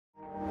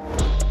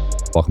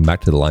Welcome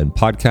back to the Line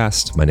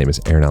Podcast. My name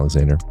is Aaron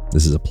Alexander.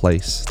 This is a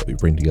place that we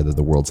bring together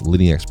the world's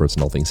leading experts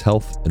in all things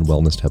health and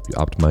wellness to help you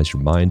optimize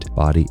your mind,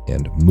 body,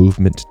 and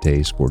movement.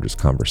 Today's gorgeous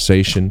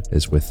conversation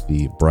is with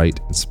the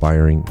bright,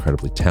 inspiring,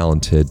 incredibly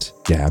talented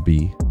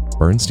Gabby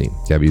Bernstein.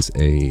 Gabby's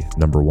a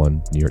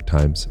 #1 New York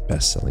Times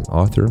bestselling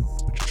author,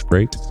 which is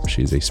great.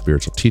 She is a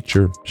spiritual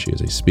teacher. She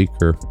is a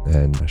speaker,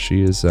 and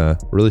she is a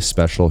really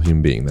special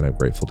human being that I'm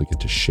grateful to get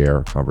to share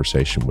a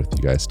conversation with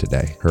you guys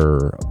today.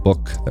 Her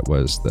book that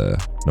was the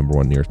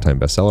 #1 New York Times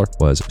bestseller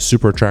was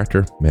Super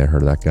Attractor. May have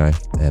heard of that guy.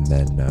 And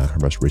then her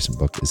most recent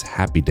book is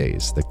Happy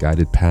Days, The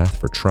Guided Path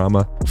for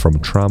Trauma, From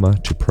Trauma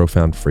to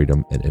Profound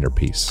Freedom and Inner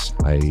Peace.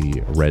 I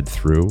read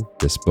through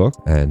this book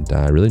and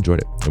I really enjoyed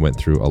it. It went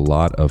through a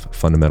lot of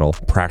fundamental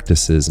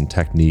practices and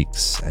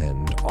techniques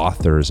and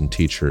authors and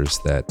teachers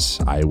that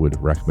I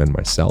would recommend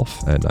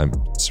myself. And I'm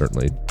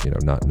certainly,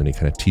 not in any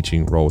kind of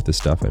teaching role with this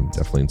stuff. I'm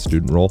definitely in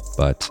student role,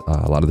 but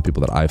a lot of the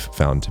people that I've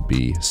found to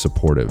be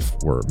supportive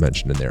were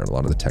mentioned in there, and a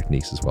lot of the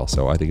techniques as well.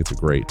 So I think it's a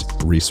great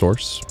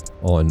resource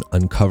on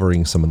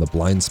uncovering some of the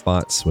blind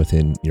spots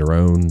within your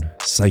own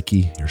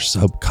psyche, your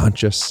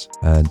subconscious.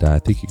 And I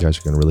think you guys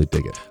are going to really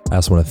dig it. I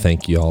also want to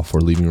thank you all for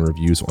leaving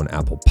reviews on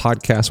Apple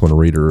Podcasts. I want to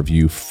read a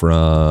review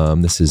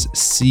from, this is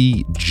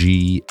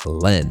CG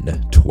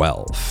Len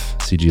 12.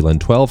 CG Len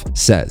 12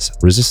 says,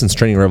 resistance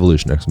training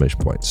revolution, !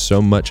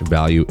 So much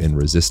value in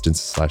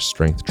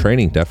resistance/strength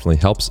training definitely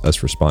helps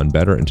us respond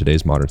better in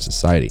today's modern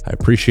society. I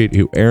appreciate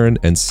you, Aaron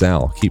and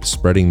Sal. Keep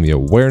spreading the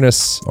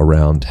awareness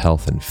around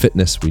health and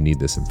fitness. We need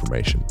this information.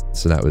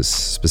 So that was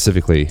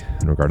specifically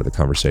in regard to the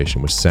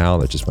conversation with Sal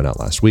that just went out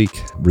last week.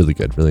 Really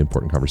good, really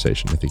important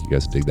conversation. I think you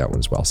guys dig that one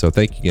as well. So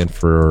thank you again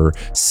for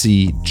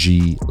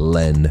CG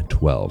Len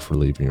 12 for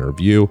leaving a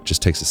review.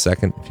 Just takes a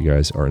second if you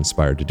guys are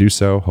inspired to do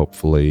so.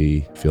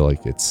 Hopefully feel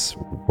like it's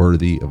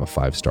worthy of a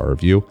 5-star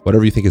review.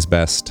 Whatever you think is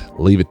best,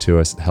 leave it to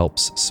us. It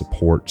helps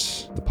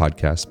support the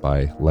podcast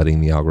by letting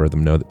the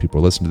algorithm know that people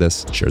are listening to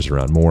this. Shares it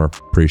around more.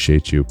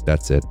 Appreciate you.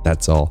 That's it.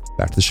 That's all.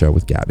 Back to the show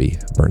with Gabby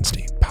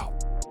Bernstein. Pow.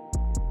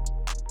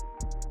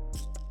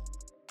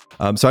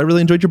 So I really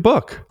enjoyed your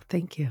book.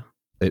 Thank you.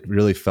 It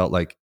really felt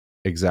like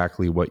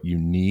exactly what you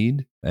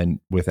need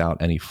and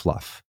without any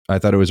fluff. I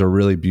thought it was a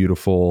really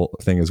beautiful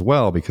thing as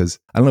well, because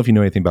I don't know if you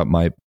know anything about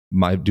my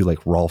do like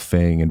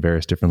Rolfing and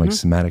various different like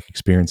somatic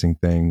experiencing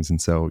things. And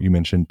so you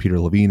mentioned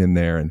Peter Levine in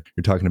there and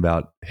you're talking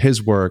about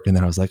his work. And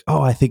then I was like,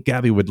 oh, I think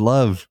Gabby would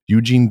love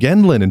Eugene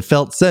Gendlin and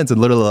Felt Sense.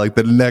 And literally like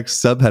the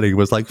next subheading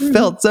was like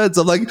Felt Sense.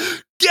 I'm like,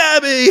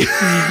 Gabby.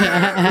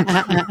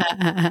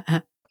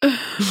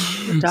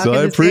 So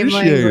I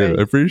appreciate it.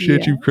 I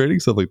appreciate you creating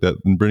something like that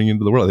and bringing it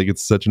into the world. I think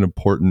it's such an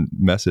important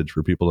message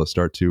for people to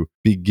start to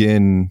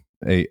begin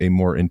a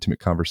more intimate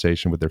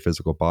conversation with their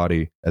physical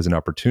body as an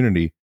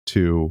opportunity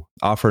to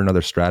offer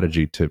another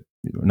strategy to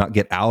not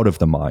get out of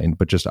the mind,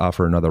 but just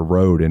offer another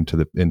road into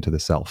the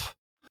self.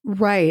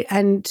 Right.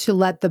 And to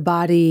let the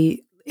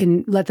body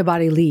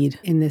lead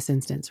in this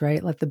instance,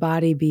 right? Let the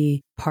body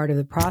be part of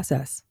the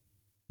process.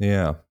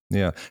 Yeah.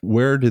 Yeah.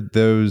 Where did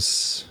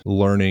those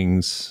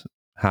learnings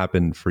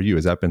happen for you?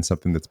 Has that been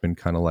something that's been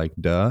kind of like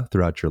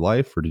throughout your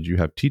life, or did you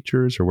have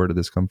teachers, or where did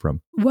this come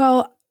from?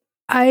 Well,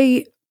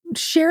 I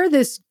share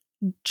this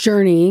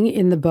journey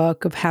in the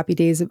book of Happy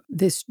Days,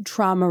 this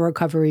trauma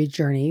recovery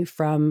journey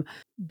from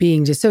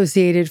being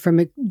dissociated from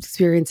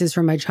experiences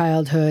from my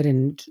childhood,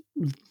 and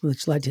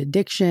which led to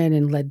addiction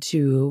and led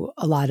to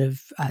a lot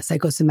of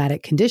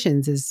psychosomatic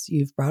conditions, as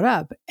you've brought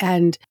up.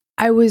 And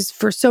I was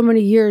for so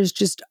many years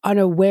just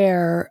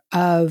unaware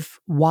of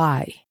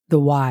the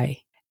why.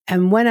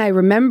 And when I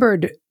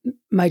remembered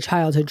my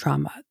childhood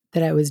trauma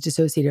that I was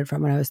dissociated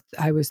from, when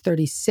I was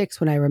 36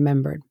 when I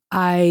remembered,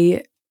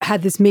 I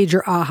had this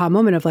major aha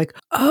moment of like,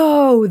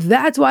 oh,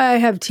 that's why I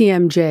have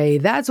TMJ.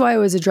 That's why I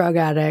was a drug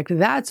addict.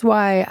 That's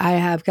why I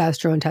have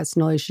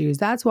gastrointestinal issues.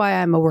 That's why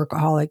I'm a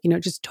workaholic.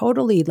 Just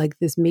totally like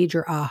this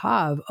major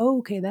aha of, oh,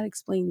 okay, that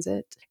explains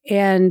it.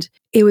 And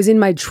it was in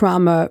my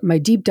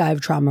deep dive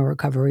trauma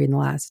recovery in the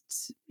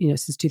last,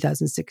 since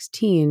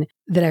 2016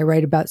 that I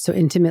write about so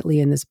intimately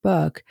in this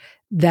book,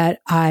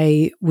 that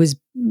I was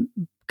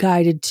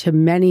guided to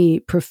many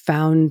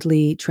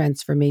profoundly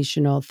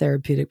transformational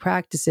therapeutic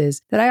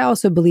practices that I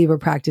also believe are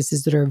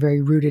practices that are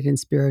very rooted in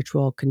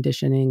spiritual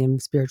conditioning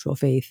and spiritual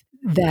faith.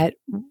 That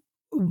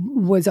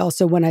was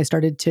also when I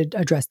started to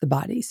address the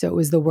body. So it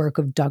was the work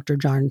of Dr.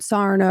 John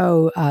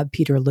Sarno,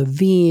 Peter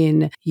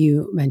Levine,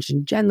 you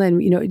mentioned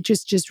Gendlin,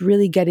 just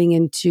really getting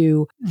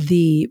into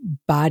the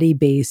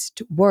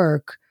body-based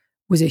work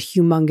was a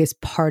humongous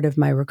part of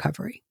my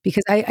recovery,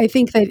 because I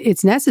think that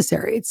it's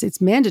necessary.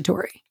 It's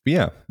mandatory.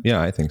 Yeah,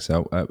 I think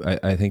so.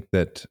 I think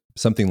that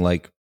something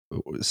like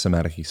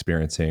somatic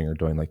experiencing or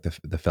doing like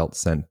the felt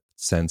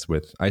sense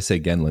with, I say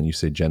Gendlin, you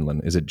say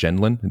Gendlin. Is it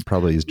Gendlin? It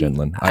probably is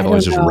Gendlin. I've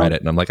always just read it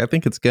and I'm like, I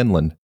think it's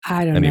Gendlin.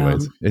 I don't know.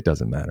 Anyways, it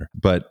doesn't matter.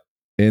 But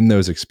in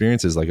those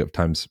experiences, like at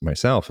times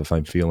myself, if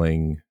I'm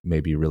feeling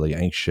maybe really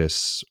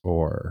anxious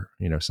or,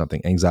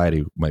 something,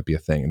 anxiety might be a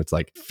thing. And it's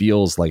like,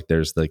 feels like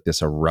there's like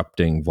this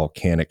erupting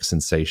volcanic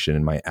sensation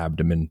in my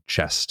abdomen,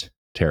 chest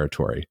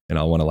territory. And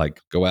I'll want to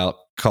like go out,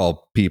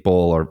 call people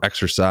or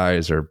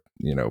exercise or,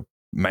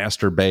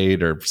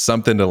 masturbate or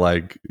something to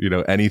like,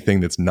 anything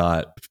that's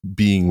not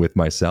being with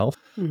myself.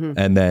 Mm-hmm.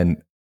 And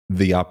then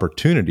the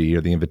opportunity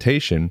or the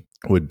invitation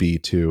would be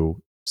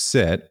to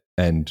sit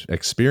and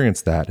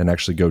experience that and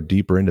actually go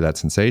deeper into that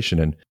sensation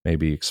and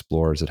maybe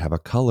explore, does it have a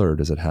color?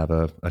 Does it have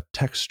a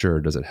texture?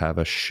 Does it have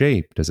a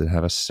shape? Does it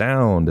have a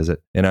sound?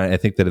 And I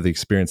think that the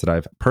experience that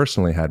I've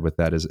personally had with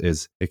that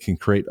is it can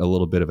create a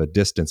little bit of a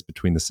distance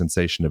between the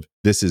sensation of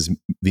this is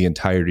the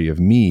entirety of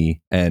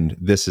me and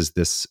this is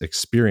this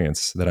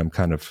experience that I'm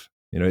kind of,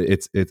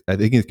 I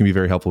think it can be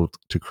very helpful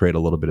to create a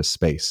little bit of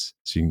space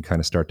so you can kind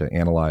of start to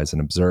analyze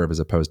and observe as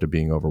opposed to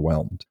being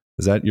overwhelmed.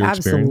 Is that your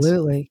experience?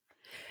 Absolutely.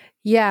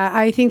 Yeah,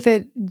 I think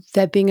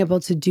that being able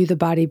to do the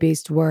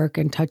body-based work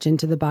and touch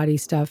into the body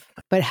stuff,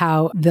 but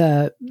how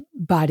the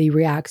body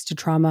reacts to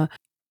trauma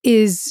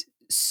is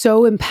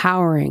so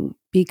empowering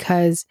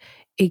because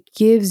it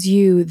gives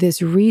you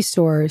this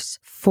resource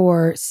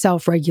for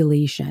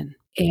self-regulation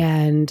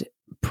and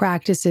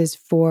practices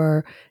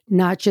for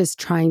not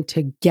just trying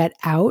to get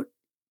out,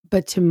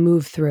 but to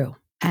move through.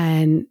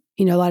 And,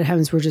 a lot of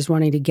times we're just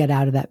wanting to get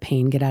out of that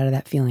pain, get out of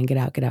that feeling, get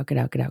out.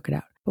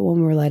 But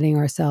when we're letting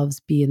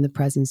ourselves be in the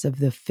presence of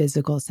the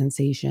physical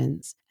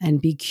sensations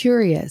and be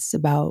curious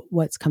about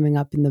what's coming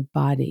up in the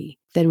body,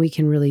 then we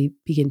can really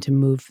begin to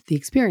move the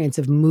experience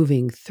of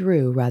moving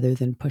through rather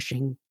than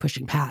pushing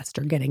past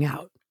or getting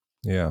out.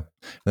 Yeah.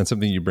 And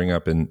something you bring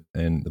up in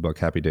the book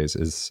Happy Days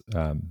is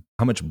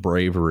how much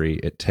bravery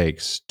it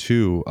takes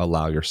to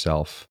allow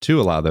yourself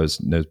to allow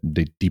those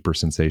deeper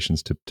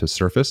sensations to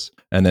surface.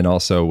 And then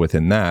also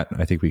within that,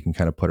 I think we can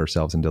kind of put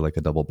ourselves into like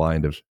a double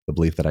bind of the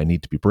belief that I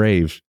need to be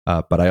brave,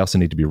 but I also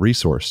need to be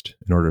resourced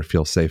in order to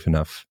feel safe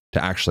enough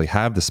to actually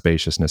have the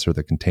spaciousness or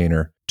the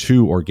container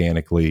to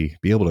organically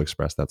be able to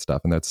express that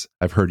stuff. And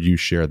I've heard you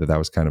share that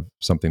was kind of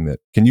something that,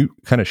 can you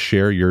kind of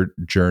share your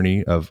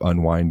journey of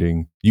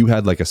unwinding? You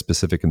had like a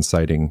specific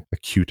inciting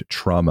acute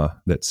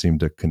trauma that seemed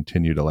to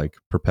continue to like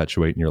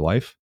perpetuate in your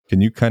life. Can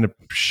you kind of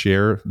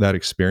share that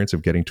experience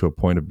of getting to a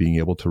point of being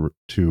able to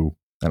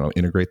I don't know,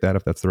 integrate that,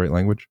 if that's the right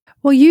language?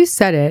 Well, you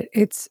said it.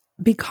 It's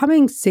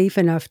becoming safe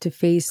enough to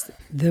face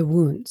the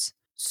wounds.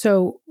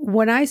 So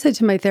when I said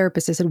to my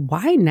therapist, I said,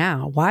 why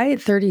now? Why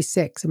at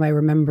 36 am I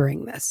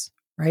remembering this,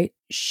 right?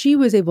 She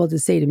was able to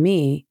say to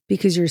me,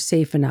 because you're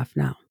safe enough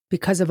now,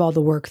 because of all the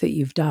work that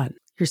you've done,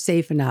 you're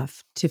safe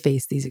enough to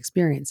face these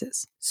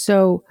experiences.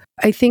 So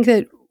I think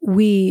that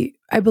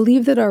I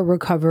believe that our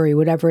recovery,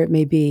 whatever it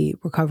may be,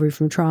 recovery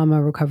from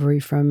trauma, recovery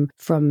from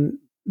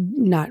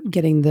not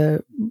getting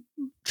the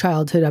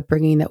childhood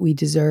upbringing that we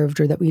deserved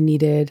or that we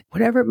needed,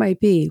 whatever it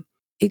might be,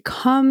 it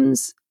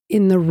comes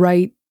in the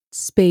right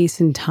space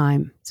and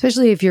time,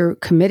 especially if you're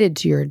committed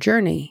to your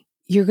journey.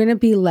 You're going to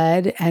be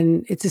led,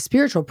 and it's a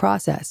spiritual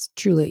process,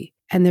 truly.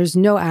 And there's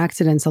no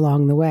accidents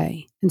along the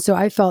way. And so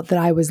I felt that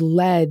I was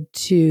led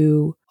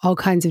to all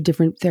kinds of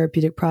different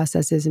therapeutic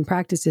processes and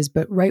practices,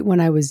 but right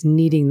when I was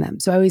needing them.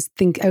 So I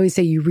always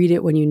say you read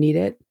it when you need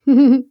it.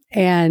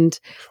 And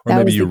or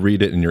maybe you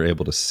read it and you're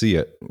able to see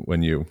it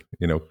when you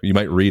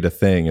might read a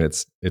thing and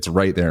it's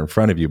right there in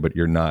front of you, but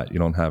you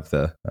don't have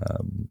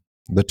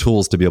the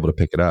tools to be able to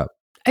pick it up.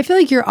 I feel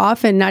like you're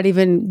often not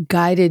even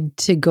guided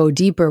to go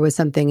deeper with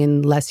something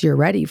unless you're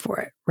ready for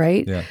it,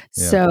 right? Yeah.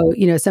 So,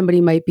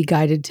 somebody might be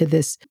guided to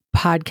this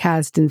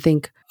podcast and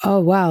think, oh,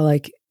 wow,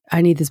 like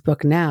I need this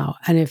book now.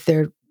 And if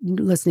they're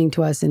listening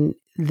to us and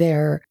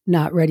they're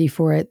not ready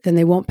for it, then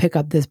they won't pick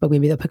up this book.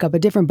 Maybe they'll pick up a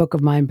different book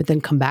of mine, but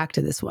then come back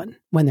to this one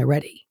when they're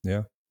ready.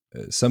 Yeah.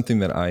 Something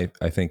that I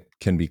think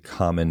can be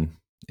common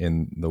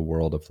in the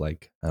world of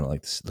like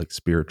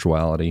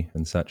spirituality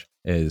and such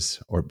is,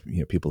 or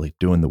people like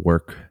doing the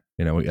work.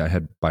 I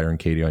had Byron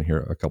Katie on here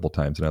a couple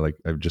times, and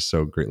I just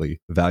so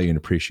greatly value and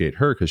appreciate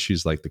her because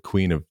she's like the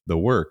queen of the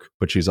work,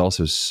 but she's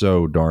also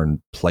so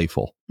darn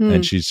playful,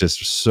 and she's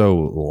just so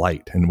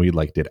light. And we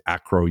like did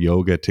acro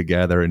yoga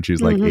together, and she's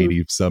like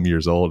 80 some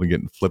years old and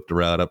getting flipped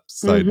around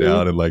upside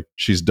down, and like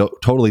she's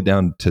totally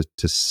down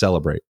to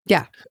celebrate.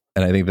 Yeah.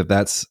 And I think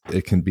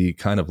it can be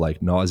kind of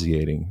like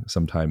nauseating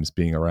sometimes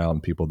being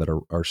around people that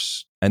are,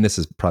 and this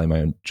is probably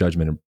my own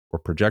judgment or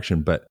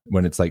projection, but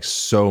when it's like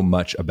so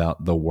much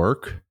about the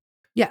work.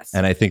 Yes.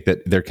 And I think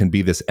that there can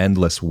be this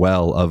endless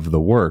well of the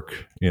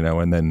work,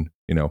 and then,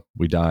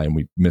 we die and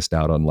we missed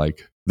out on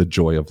like the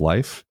joy of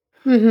life.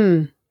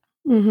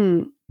 Mm-hmm.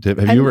 Mm-hmm.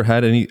 Have you ever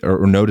had any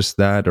or noticed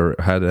that or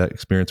had that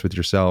experience with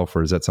yourself,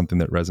 or is that something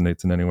that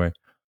resonates in any way?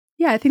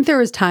 Yeah, I think there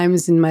was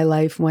times in my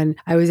life when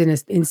I was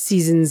in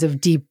seasons of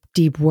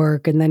deep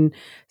work, and then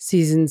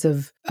seasons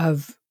of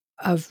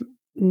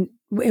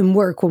in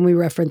work. When we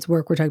reference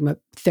work, we're talking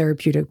about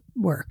therapeutic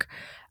work.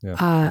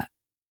 Yeah.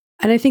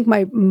 And I think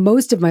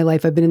most of my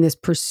life, I've been in this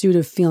pursuit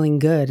of feeling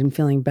good and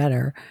feeling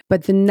better.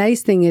 But the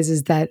nice thing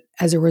is that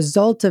as a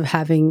result of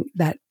having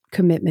that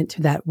commitment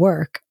to that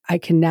work, I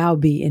can now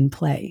be in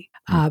play.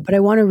 But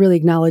I want to really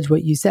acknowledge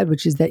what you said,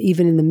 which is that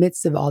even in the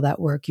midst of all that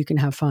work, you can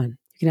have fun.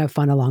 You can have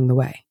fun along the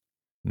way.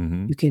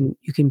 Mm-hmm.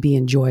 You can be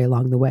in joy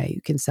along the way.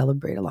 You can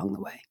celebrate along the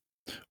way.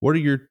 What are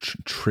your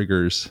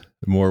triggers?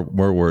 More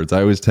words.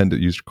 I always tend to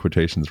use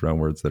quotations around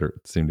words that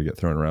seem to get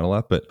thrown around a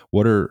lot. But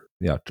what are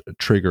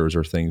triggers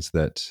or things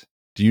that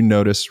do you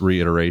notice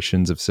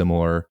reiterations of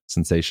similar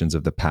sensations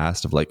of the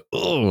past of like,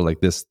 oh,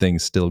 like this thing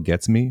still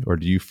gets me? Or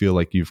do you feel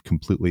like you've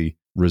completely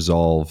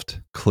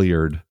resolved,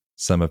 cleared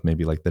some of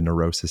maybe like the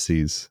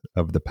neuroses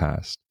of the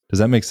past? Does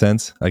that make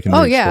sense? I can.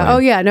 Oh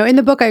yeah. No, in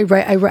the book I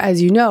write,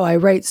 as you know, I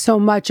write so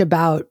much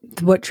about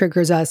what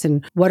triggers us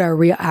and what our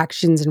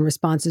reactions and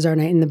responses are.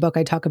 And in the book,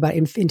 I talk about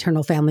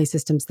internal family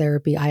systems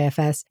therapy,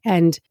 IFS.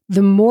 And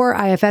the more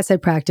IFS I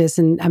practice,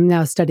 and I'm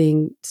now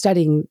studying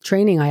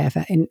training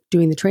IFS and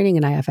doing the training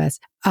in IFS,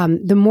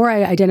 the more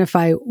I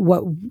identify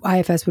what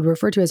IFS would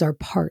refer to as our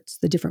parts,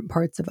 the different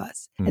parts of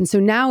us. And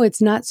so now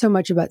it's not so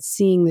much about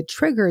seeing the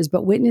triggers,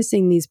 but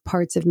witnessing these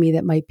parts of me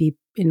that might be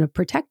in a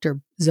protector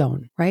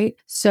zone, right?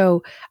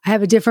 So I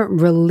have a different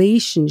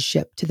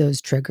relationship to those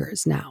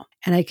triggers now.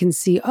 And I can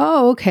see,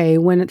 oh, okay,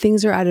 when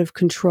things are out of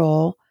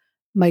control,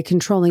 my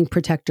controlling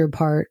protector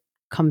part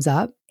comes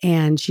up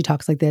and she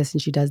talks like this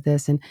and she does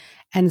this.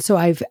 And so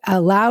I've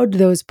allowed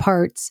those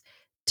parts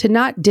to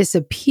not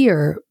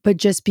disappear, but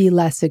just be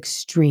less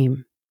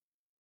extreme.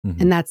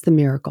 Mm-hmm. And that's the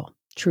miracle,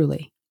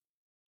 truly.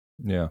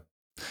 Yeah.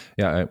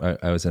 Yeah.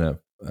 I was in a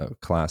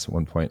class at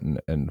one point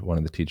and one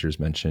of the teachers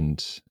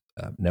mentioned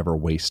never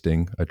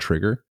wasting a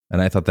trigger.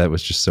 And I thought that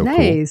was just so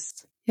nice.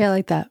 Cool. Yeah, I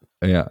like that.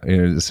 Yeah.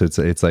 So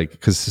it's like,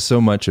 because so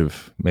much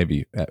of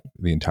maybe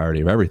the entirety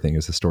of everything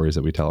is the stories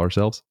that we tell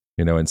ourselves,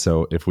 and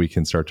so if we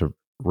can start to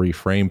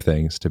reframe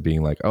things to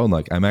being like, oh,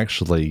 like I'm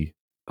actually,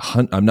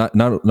 I'm not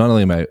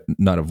only am I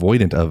not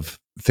avoidant of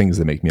things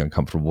that make me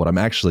uncomfortable, but I'm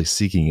actually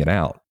seeking it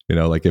out.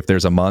 Like if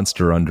there's a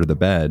monster under the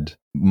bed,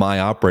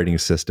 my operating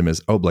system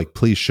is, oh, like,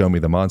 please show me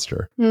the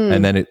monster.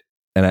 And then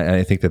and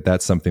I think that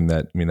that's something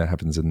that, that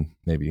happens in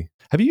maybe,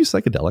 have you used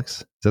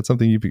psychedelics? Is that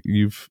something you've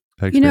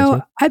experienced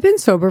with? I've been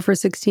sober for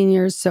 16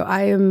 years. So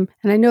I am,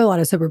 and I know a lot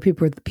of sober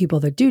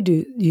people that do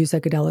use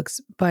psychedelics,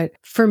 but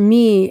for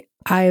me,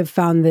 I have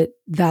found that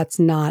that's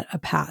not a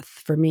path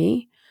for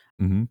me.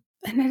 Mm-hmm.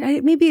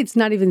 And maybe it's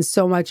not even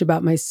so much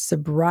about my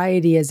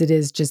sobriety as it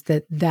is just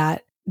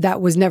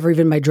that was never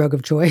even my drug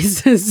of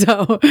choice.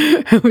 So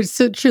it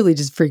would truly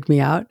just freak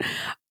me out.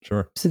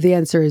 Sure. So the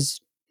answer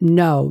is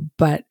no,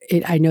 but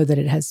I know that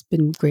it has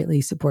been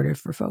greatly supportive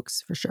for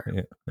folks for sure.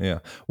 Yeah.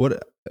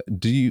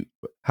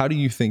 How do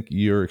you think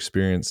your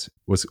experience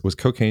was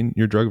cocaine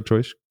your drug of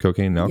choice?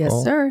 Cocaine and alcohol?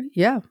 Yes, sir.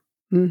 Yeah.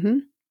 Mm-hmm.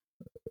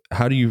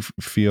 How do you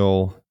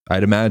feel?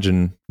 I'd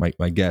imagine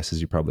my guess is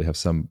you probably have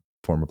some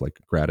form of like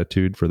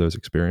gratitude for those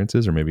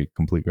experiences, or maybe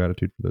complete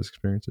gratitude for those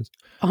experiences.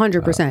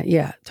 100%.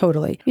 Yeah,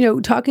 totally.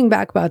 Talking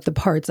back about the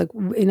parts, like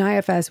in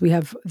IFS, we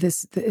have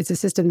this, it's a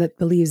system that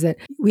believes that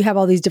we have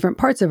all these different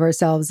parts of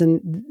ourselves, and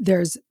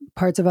there's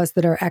parts of us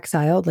that are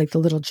exiled, like the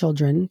little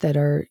children that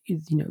are,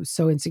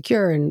 so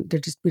insecure and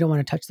we don't want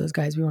to touch those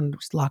guys. We want to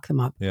just lock them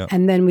up. Yeah.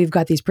 And then we've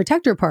got these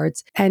protector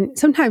parts. And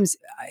sometimes,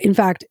 in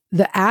fact,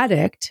 the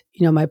addict,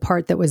 my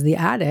part that was the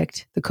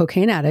addict, the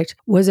cocaine addict,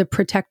 was a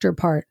protector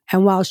part.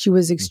 And while she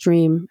was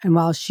extreme and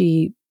while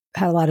she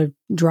had a lot of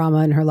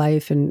drama in her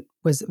life and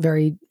was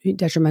very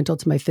detrimental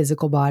to my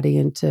physical body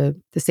and to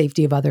the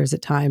safety of others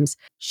at times,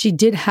 she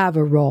did have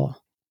a role.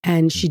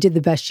 And she did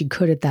the best she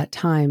could at that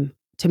time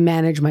to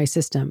manage my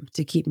system,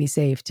 to keep me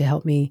safe, to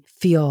help me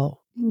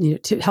feel,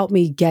 to help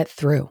me get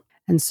through.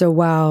 And so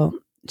while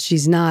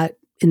she's not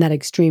in that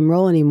extreme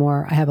role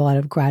anymore, I have a lot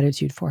of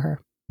gratitude for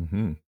her.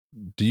 Mm-hmm.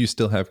 Do you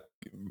still have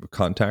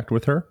contact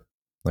with her,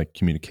 like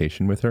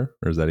communication with her,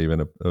 or is that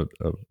even a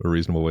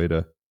reasonable way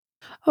to?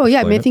 Oh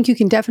yeah, I think you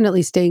can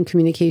definitely stay in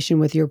communication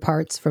with your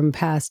parts from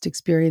past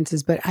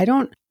experiences, but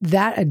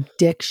that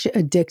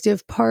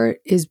addictive part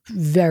is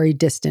very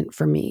distant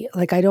for me.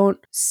 Like I don't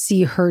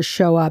see her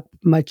show up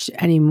much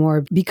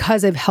anymore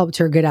because I've helped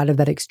her get out of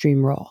that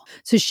extreme role.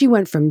 So she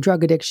went from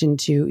drug addiction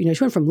to,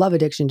 she went from love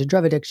addiction to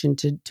drug addiction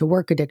to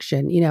work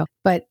addiction,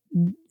 but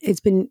it's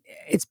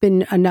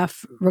been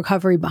enough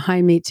recovery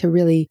behind me to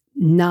really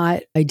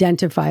not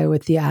identify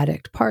with the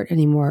addict part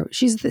anymore.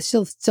 She's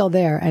still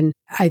there. And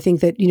I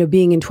think that,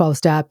 being in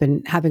 12-step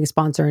and having a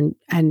sponsor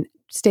and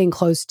staying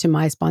close to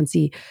my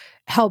sponsee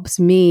helps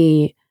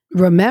me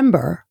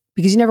remember,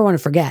 because you never want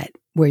to forget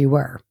where you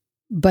were,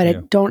 but I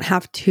don't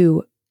have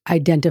to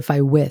identify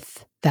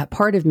with that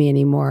part of me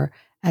anymore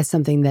as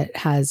something that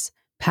has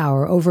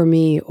power over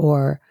me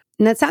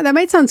and that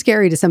might sound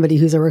scary to somebody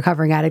who's a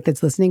recovering addict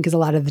that's listening, because a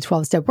lot of the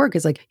 12-step work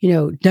is like,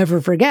 never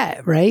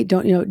forget, right?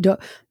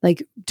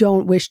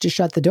 Don't wish to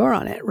shut the door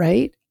on it,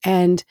 right?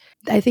 And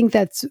I think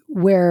that's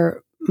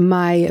where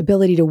my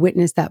ability to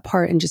witness that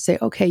part and just say,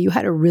 okay, you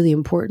had a really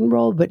important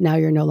role, but now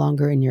you're no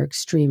longer in your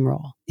extreme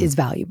role is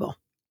valuable.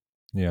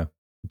 Yeah.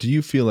 Do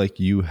you feel like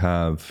you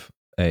have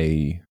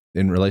in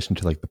relation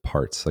to like the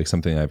parts, like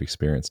something I've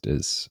experienced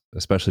is,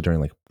 especially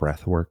during like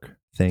breath work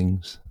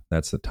things,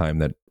 that's the time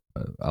that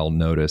I'll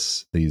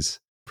notice these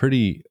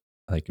pretty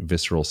like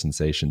visceral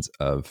sensations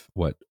of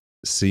what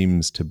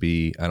seems to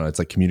be, I don't know, it's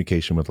like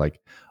communication with like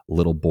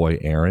little boy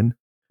Aaron.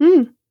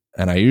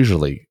 And I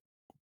usually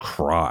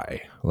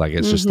cry. Like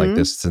it's just like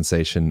this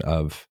sensation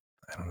of,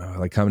 I don't know,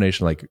 like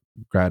combination like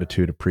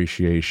gratitude,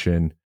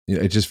 appreciation.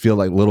 It just feel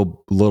like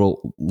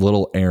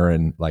little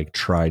Aaron like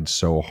tried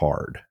so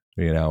hard,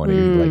 you know, and he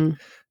like,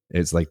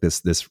 it's like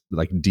this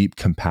like deep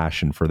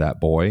compassion for that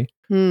boy.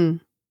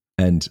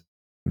 And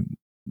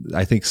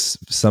I think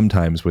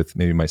sometimes with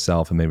maybe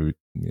myself and maybe,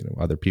 you know,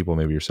 other people,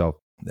 maybe yourself,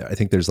 I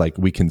think there's like,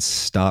 we can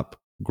stop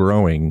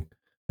growing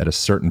at a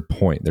certain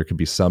point. There could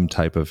be some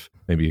type of,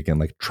 maybe again,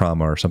 like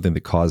trauma or something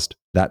that caused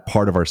that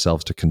part of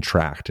ourselves to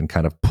contract and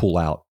kind of pull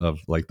out of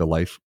like the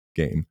life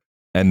game.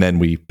 And then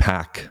we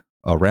pack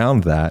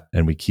around that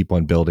and we keep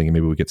on building, and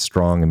maybe we get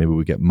strong, and maybe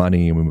we get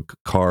money, and we get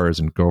cars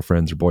and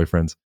girlfriends or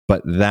boyfriends.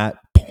 But that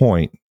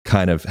point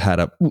kind of had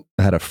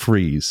a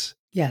freeze.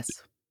 Yes.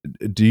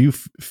 Do you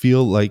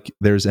feel like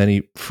there's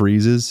any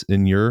freezes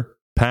in your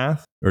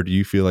path, or do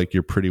you feel like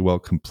you're pretty well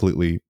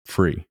completely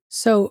free?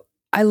 So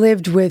I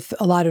lived with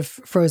a lot of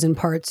frozen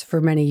parts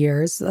for many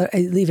years.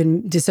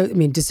 Even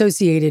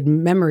dissociated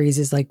memories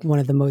is like one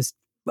of the most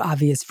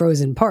obvious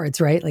frozen parts,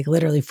 right? Like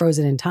literally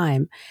frozen in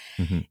time.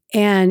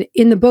 And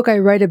in the book, I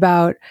write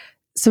about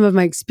some of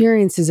my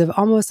experiences of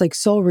almost like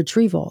soul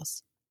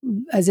retrievals,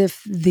 as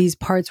if these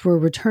parts were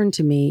returned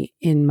to me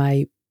in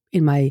my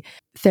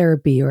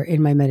therapy or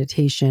in my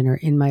meditation or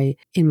in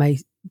my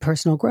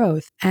personal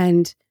growth.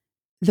 And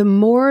the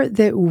more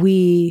that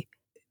we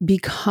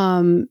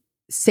become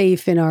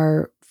safe in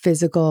our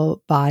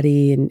physical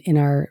body and in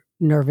our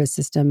nervous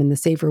system, and the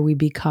safer we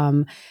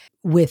become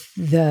with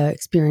the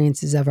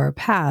experiences of our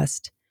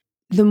past,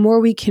 the more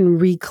we can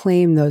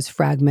reclaim those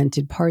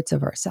fragmented parts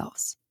of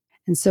ourselves.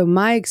 And so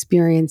my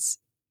experience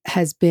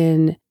has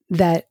been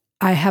that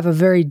I have a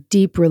very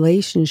deep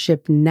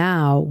relationship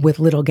now with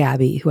little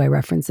Gabby, who I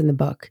reference in the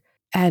book.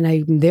 And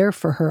I'm there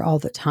for her all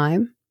the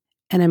time.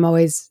 And I'm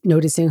always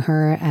noticing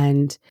her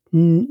and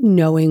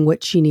knowing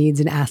what she needs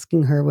and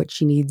asking her what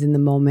she needs in the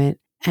moment,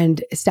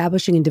 and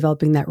establishing and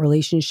developing that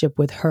relationship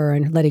with her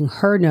and letting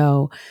her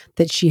know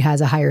that she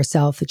has a higher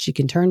self that she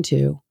can turn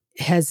to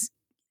has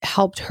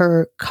helped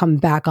her come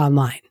back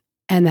online.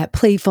 And that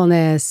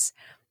playfulness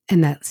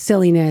and that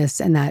silliness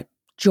and that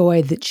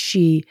joy that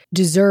she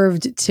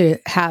deserved to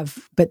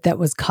have, but that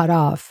was cut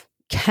off,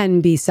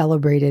 can be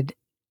celebrated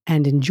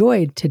and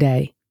enjoyed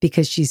today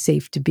because she's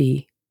safe to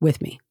be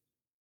with me.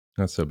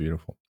 That's so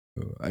beautiful.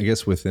 I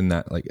guess within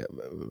that, like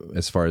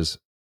as far as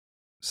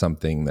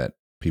something that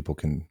people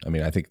can, I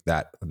mean, I think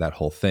that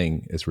whole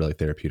thing is really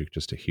therapeutic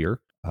just to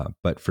hear.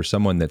 But for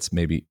someone that's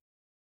maybe,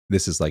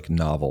 this is like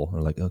novel,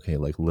 or like, okay,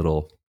 like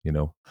little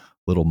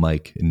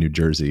Mike in New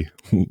Jersey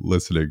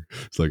listening.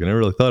 It's like, I never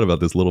really thought about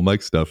this little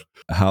Mike stuff.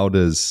 How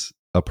does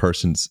a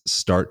person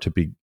start to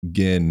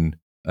begin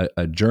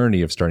a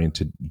journey of starting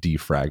to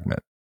defragment?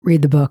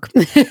 Read the book.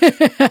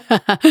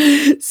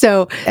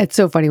 So it's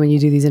so funny when you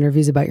do these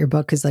interviews about your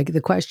book, because like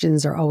the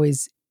questions are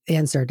always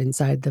answered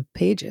inside the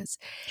pages.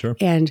 Sure.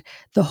 And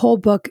the whole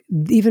book,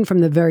 even from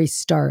the very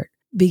start,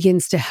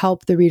 begins to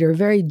help the reader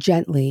very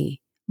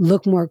gently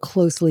look more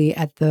closely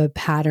at the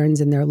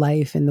patterns in their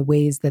life and the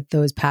ways that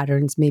those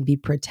patterns may be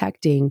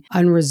protecting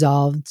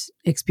unresolved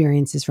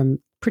experiences from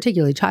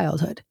particularly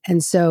childhood.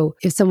 And so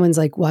if someone's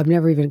like, well, I've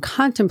never even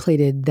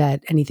contemplated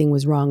that anything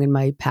was wrong in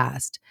my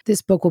past,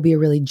 this book will be a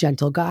really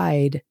gentle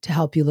guide to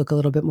help you look a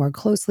little bit more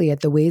closely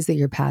at the ways that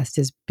your past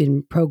has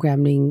been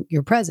programming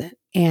your present,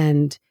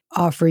 and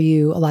offer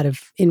you a lot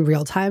of in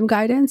real time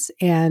guidance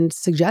and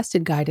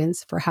suggested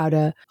guidance for how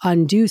to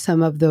undo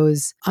some of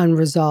those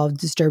unresolved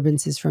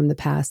disturbances from the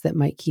past that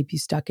might keep you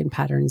stuck in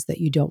patterns that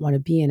you don't want to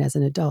be in as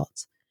an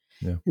adult.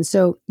 Yeah. And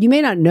so you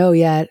may not know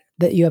yet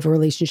that you have a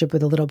relationship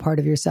with a little part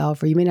of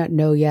yourself, or you may not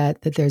know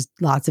yet that there's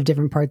lots of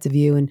different parts of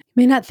you, and you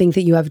may not think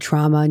that you have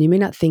trauma, and you may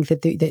not think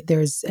that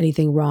there's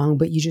anything wrong,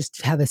 but you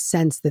just have a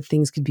sense that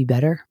things could be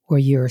better, or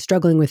you're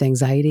struggling with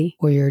anxiety,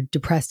 or you're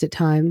depressed at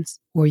times,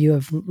 or you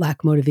have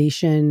lack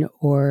motivation,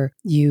 or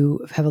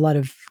you have a lot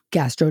of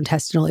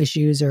gastrointestinal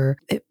issues or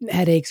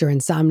headaches or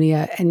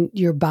insomnia, and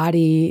your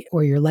body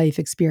or your life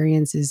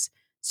experience is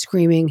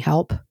screaming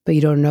help, but you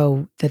don't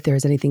know that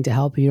there's anything to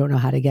help, or you don't know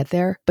how to get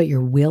there, but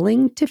you're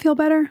willing to feel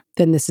better,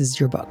 then this is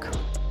your book.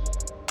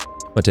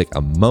 I'm going to take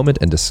a moment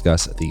and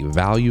discuss the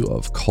value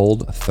of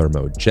cold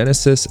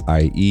thermogenesis,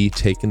 i.e.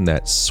 taking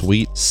that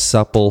sweet,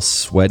 supple,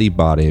 sweaty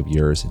body of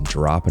yours and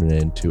dropping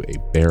it into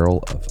a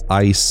barrel of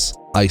ice.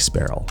 Ice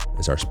Barrel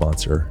is our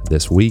sponsor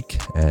this week,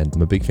 and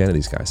I'm a big fan of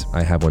these guys.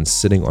 I have one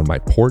sitting on my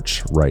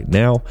porch right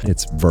now.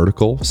 It's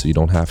vertical, so you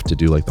don't have to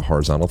do like the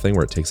horizontal thing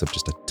where it takes up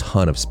just a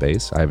ton of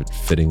space. I have it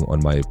fitting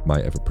on I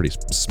have a pretty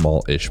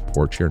small-ish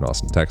porch here in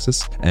Austin,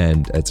 Texas,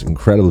 and it's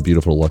incredibly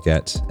beautiful to look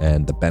at.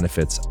 And the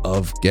benefits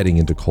of getting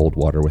into cold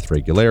water with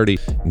regularity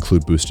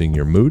include boosting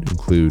your mood,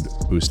 include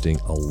boosting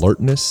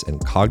alertness and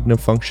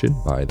cognitive function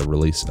by the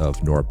release of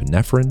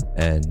norepinephrine,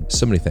 and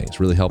so many things.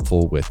 Really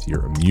helpful with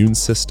your immune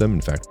system.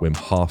 In fact, Wim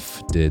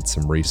Hoff did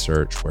some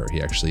research where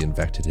he actually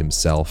infected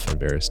himself and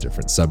various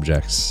different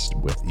subjects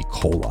with E.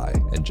 coli,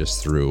 and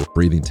just through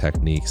breathing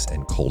techniques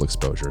and cold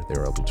exposure, they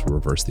were able to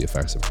reverse the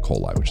effects of E.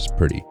 coli, which is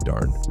pretty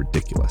darn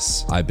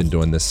ridiculous. I've been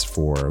doing this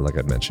for, like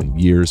I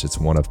mentioned, years. It's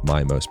one of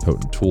my most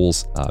potent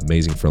tools,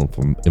 amazing for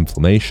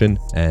inflammation,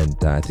 and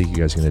I think you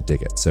guys are going to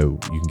dig it. So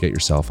you can get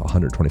yourself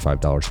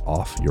 $125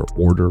 off your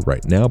order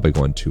right now by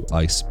going to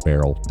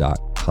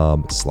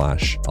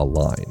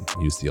icebarrel.com/align.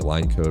 Use the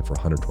Align code for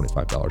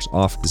 $125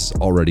 off. This is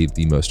already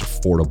the most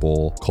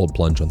affordable cold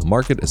plunge on the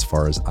market as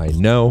far as I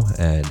know,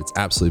 and it's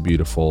absolutely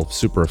beautiful,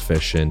 super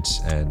efficient,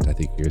 and I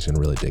think you guys are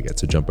going to really dig it.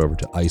 So jump over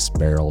to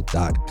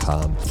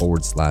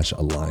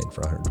icebarrel.com/align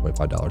for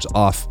 $125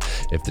 off.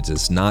 If it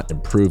does not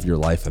improve your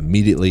life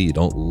immediately, you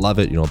don't love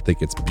it, you don't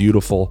think it's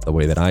beautiful the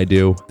way that I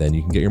do, then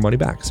you can get your money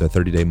back. So a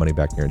 30-day money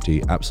back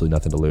guarantee, absolutely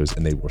nothing to lose,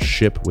 and they will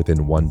ship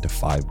within 1 to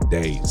 5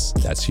 days.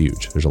 That's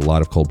huge. There's a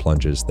lot of cold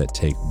plunges that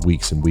take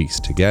weeks and weeks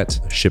to get.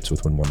 Ships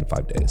within 1 to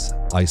 5 days.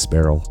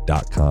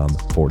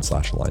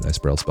 icebarrel.com/align.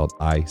 Icebarrel spelled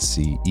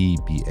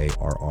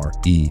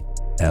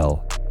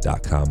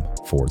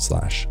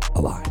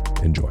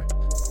icebarrel.com/align. Enjoy.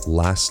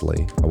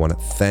 Lastly, I want to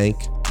thank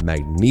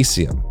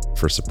Magnesium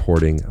for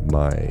supporting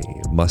my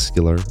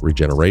muscular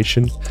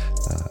regeneration,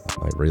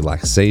 my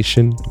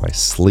relaxation, my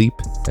sleep.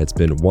 It's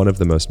been one of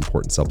the most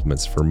important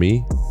supplements for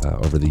me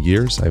over the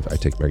years. I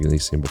take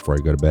magnesium before I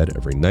go to bed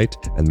every night,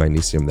 and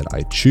magnesium that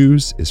I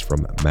choose is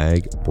from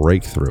Mag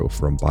Breakthrough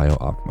from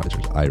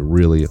BioOptimizers. I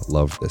really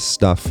love this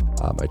stuff.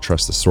 I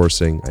trust the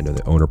sourcing. I know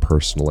the owner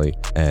personally,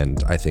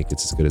 and I think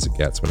it's as good as it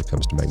gets when it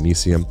comes to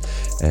magnesium.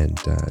 And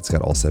it's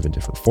got all 7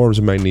 different forms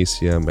of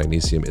magnesium.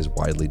 Magnesium is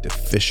widely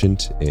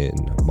deficient in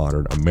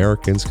modern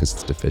Americans because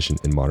it's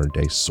deficient in modern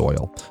day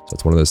soil. So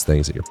it's one of those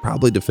things that you're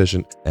probably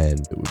deficient,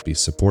 and it would be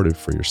supportive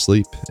for your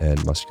sleep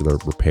and muscular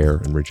repair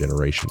and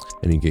regeneration.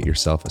 And you get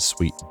yourself a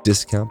sweet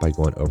discount by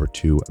going over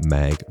to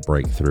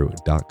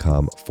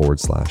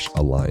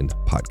magbreakthrough.com/align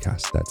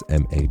podcast. That's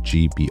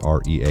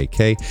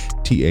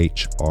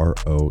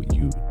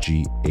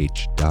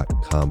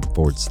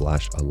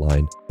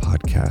magbreakthrough.com/align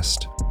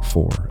podcast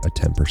for a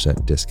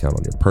 10% discount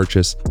on your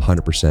purchase,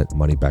 100%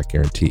 money back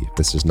guarantee. If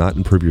this does not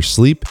improve your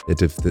sleep,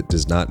 if it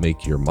does not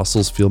make your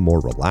muscles feel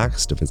more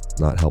relaxed, if it's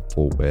not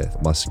helpful with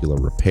muscular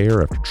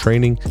repair after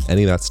training,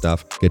 any of that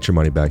stuff, get your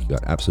money back. You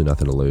got absolutely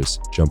nothing to lose.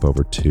 Jump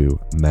over to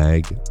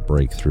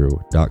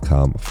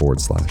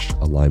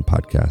magbreakthrough.com/align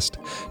podcast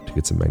to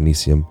get some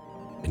magnesium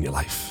in your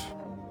life.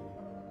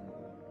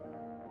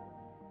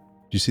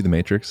 Did you see The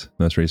Matrix,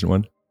 most recent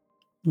one?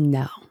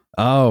 No.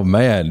 Oh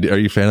man, are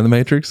you a fan of The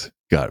Matrix?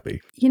 Gotta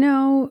be. You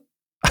know,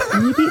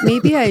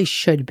 maybe I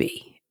should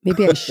be.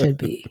 Maybe I should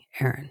be,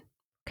 Aaron.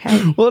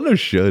 Okay. Well, no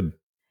should.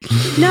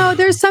 No,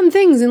 there's some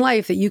things in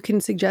life that you can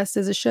suggest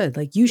as a should.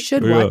 Like you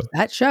should watch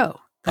that show.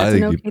 That's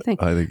an okay thing.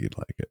 I think you'd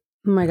like it.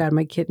 Oh my God,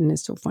 my kitten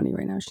is so funny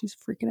right now. She's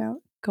freaking out.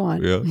 Go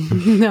on. Yeah.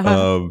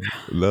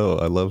 No,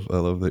 I love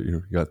that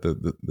you got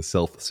the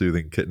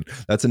self-soothing kitten.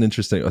 That's an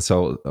interesting.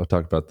 So I'll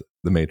talk about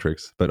the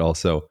Matrix, but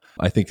also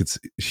I think it's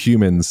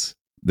humans.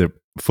 The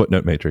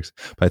footnote Matrix,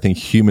 but I think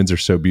humans are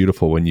so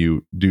beautiful when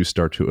you do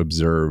start to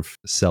observe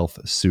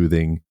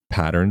self-soothing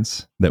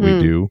patterns that we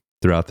do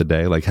throughout the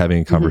day, like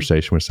having a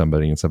conversation with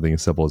somebody and something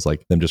as simple as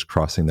like them just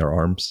crossing their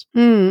arms.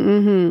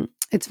 Mm-hmm.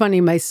 It's funny.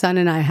 My son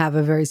and I have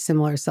a very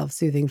similar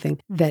self-soothing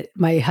thing that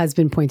my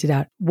husband pointed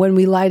out. When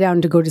we lie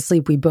down to go to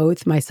sleep, we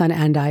both, my son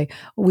and I,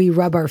 we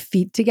rub our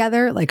feet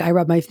together. Like I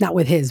rub not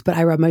with his, but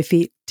I rub my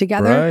feet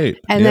together. Right.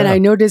 And then I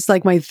noticed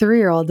like my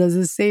 3-year-old does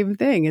the same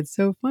thing. It's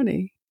so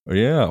funny.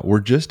 Yeah,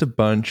 we're just a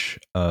bunch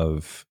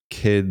of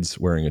kids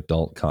wearing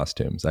adult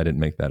costumes. I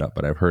didn't make that up,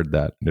 but I've heard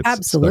that. It's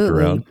absolutely stuck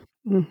around.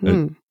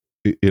 Mm-hmm.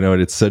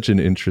 It's such an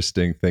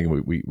interesting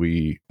thing.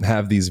 We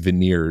have these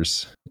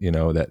veneers,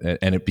 that,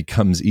 and it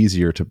becomes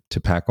easier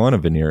to pack on a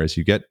veneer as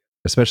you get,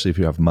 especially if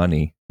you have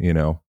money,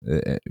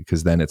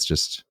 because then it's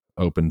just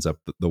opens up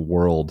the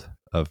world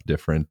of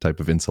different type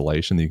of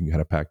insulation that you can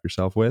kind of pack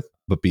yourself with.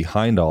 But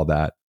behind all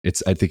that,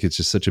 I think it's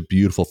just such a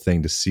beautiful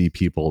thing to see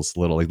people's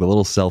the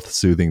little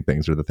self-soothing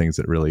things are the things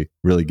that really,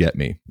 really get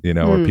me,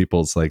 or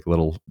people's like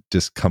little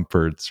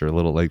discomforts or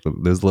little, like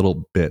those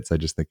little bits. I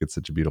just think it's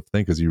such a beautiful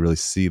thing because you really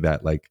see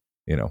that, like,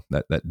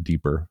 that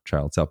deeper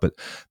child self. But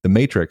The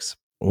Matrix,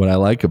 what I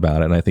like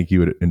about it, and I think you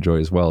would enjoy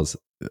as well, is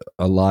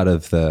a lot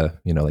of the,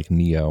 like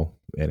Neo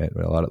in it.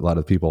 A lot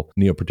of people,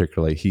 Neo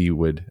particularly, he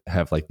would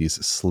have like these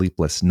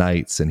sleepless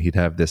nights, and he'd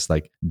have this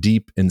like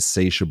deep,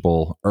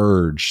 insatiable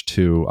urge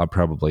to, I'm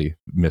probably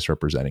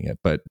misrepresenting it,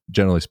 but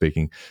generally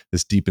speaking,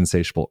 this deep,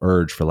 insatiable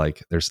urge for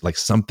like, there's like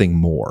something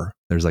more.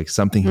 There's like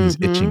something he's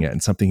itching at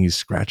and something he's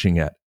scratching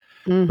at.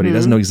 But he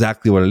doesn't know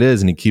exactly what it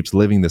is, and he keeps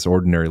living this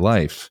ordinary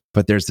life.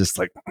 But there's this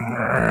like,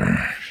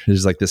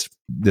 there's like this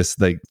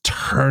like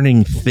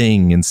turning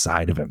thing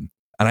inside of him.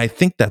 And I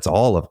think that's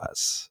all of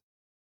us,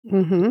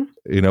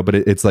 but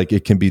it's like,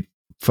 it can be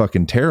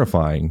fucking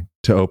terrifying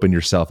to open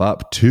yourself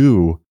up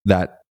to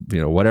that,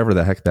 whatever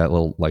the heck that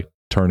little like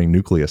turning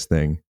nucleus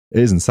thing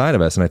is inside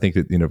of us. And I think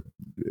that,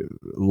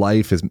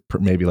 life is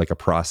maybe like a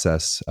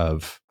process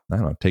of I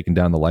don't know, taking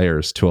down the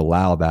layers to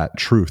allow that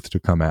truth to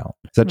come out.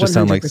 Does that just 100%.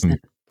 sound like some,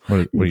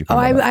 what do you think?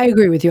 I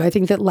agree with you. I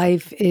think that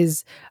life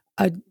is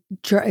I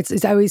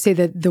always say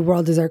that the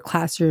world is our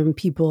classroom.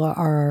 People are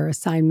our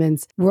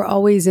assignments. We're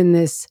always in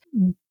this.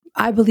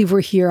 I believe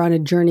we're here on a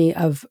journey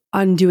of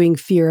undoing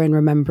fear and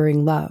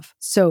remembering love.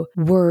 So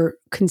we're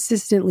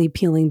consistently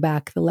peeling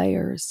back the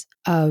layers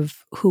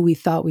of who we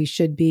thought we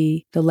should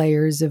be, the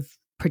layers of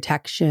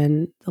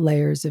protection, the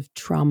layers of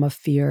trauma,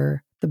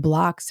 fear, the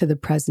blocks to the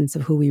presence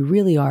of who we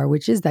really are,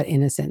 which is that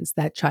innocence,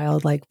 that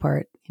childlike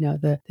part,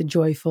 the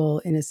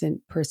joyful,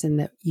 innocent person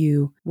that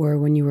you were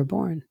when you were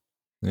born.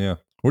 Yeah.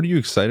 What are you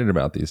excited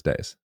about these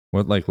days?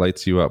 What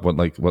lights you up?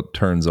 What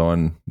turns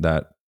on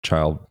that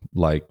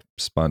childlike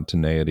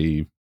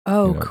spontaneity?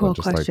 Oh, cool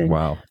question.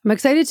 Wow. I'm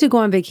excited to go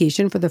on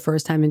vacation for the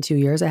first time in 2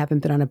 years. I haven't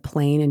been on a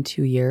plane in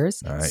 2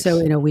 years. Nice. So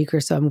in a week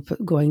or so, I'm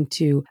going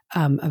to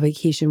a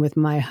vacation with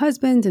my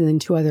husband and then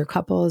 2 other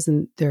couples.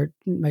 And they're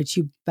my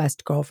 2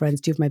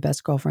 of my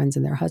best girlfriends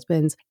and their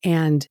husbands.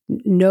 And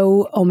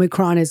no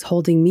Omicron is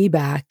holding me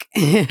back.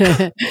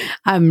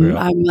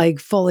 I'm like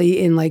fully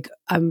in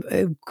I'm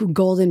a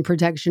golden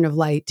protection of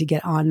light to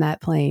get on that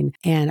plane.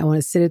 And I want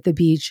to sit at the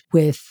beach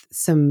with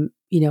some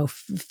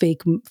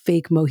fake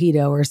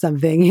mojito or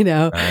something,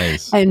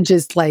 nice. and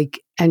just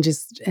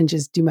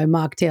do my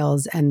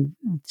mocktails and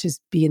just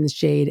be in the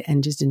shade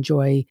and just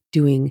enjoy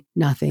doing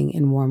nothing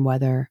in warm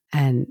weather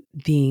and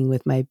being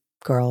with my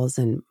girls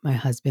and my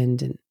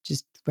husband and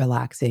just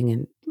relaxing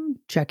and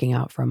checking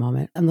out for a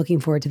moment. I'm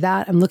looking forward to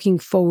that. I'm looking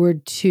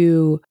forward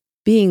to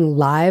being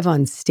live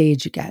on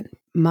stage again.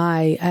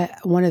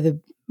 One of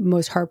the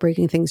most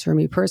heartbreaking things for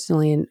me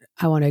personally, and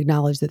I want to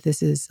acknowledge that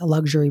this is a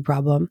luxury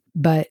problem,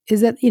 but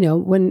is that,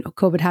 when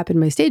COVID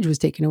happened, my stage was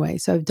taken away.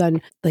 So I've done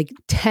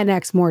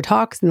 10x more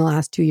talks in the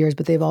last 2 years,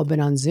 but they've all been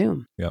on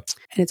Zoom. Yep.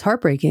 And it's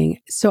heartbreaking.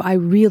 So I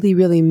really,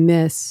 really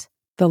miss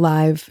the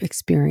live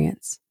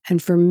experience.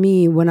 And for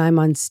me, when I'm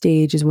on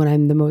stage is when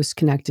I'm the most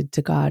connected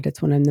to God.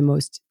 It's when I'm the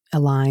most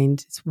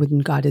aligned. It's when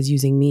God is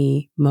using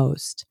me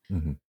most.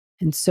 Mm-hmm.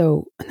 And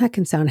so that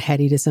can sound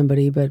heady to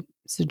somebody, but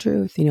it's the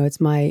truth. It's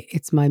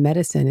my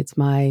medicine. It's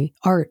my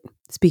art.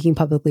 Speaking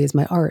publicly is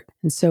my art.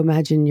 And so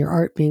imagine your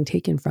art being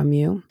taken from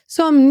you.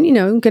 So I'm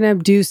going to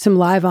do some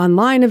live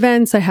online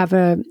events. I have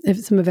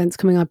some events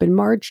coming up in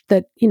March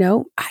that,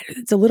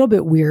 it's a little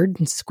bit weird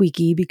and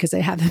squeaky because I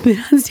haven't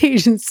been on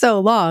stage in so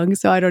long.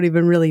 So I don't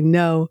even really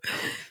know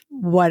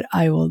what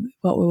it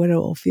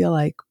will feel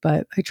like,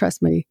 but I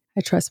trust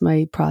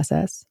my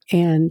process.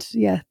 And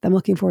yeah, I'm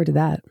looking forward to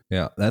that.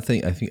 Yeah. That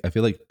thing, I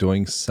feel like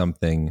doing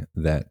something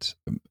that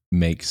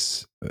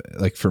makes,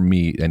 for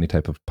me, any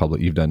type of public,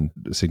 you've done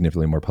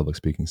significantly more public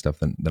speaking stuff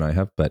than I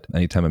have, but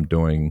anytime I'm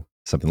doing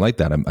something like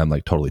that, I'm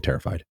totally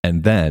terrified.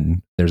 And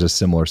then there's a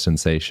similar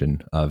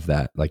sensation of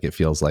that. It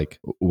feels like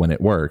when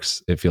it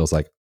works, it feels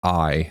like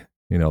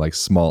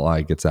small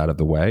I gets out of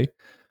the way.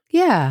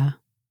 Yeah.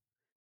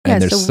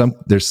 And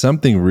there's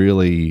something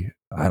really,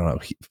 I don't know,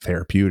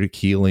 therapeutic,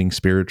 healing,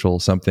 spiritual,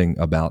 something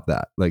about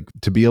that.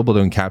 To be able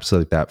to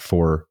encapsulate that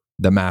for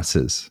the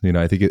masses,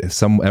 I think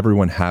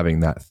everyone having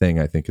that thing,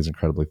 I think is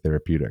incredibly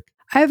therapeutic.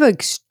 I have an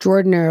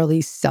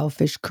extraordinarily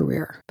selfish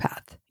career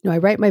path. I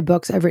write my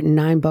books. I've written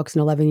 9 books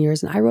in 11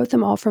 years, and I wrote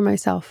them all for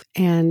myself.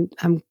 And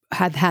I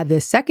had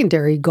this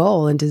secondary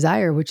goal and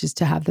desire, which is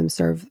to have them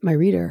serve my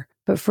reader.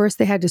 But first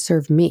they had to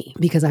serve me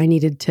because I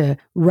needed to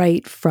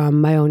write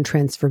from my own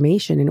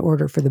transformation in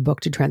order for the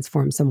book to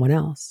transform someone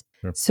else.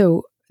 Sure.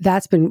 So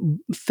that's been,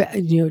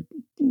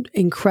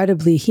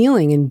 incredibly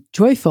healing and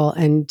joyful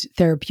and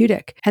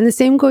therapeutic. And the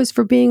same goes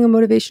for being a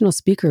motivational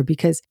speaker,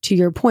 because to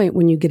your point,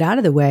 when you get out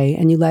of the way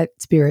and you let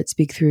spirit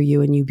speak through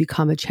you and you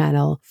become a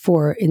channel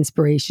for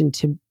inspiration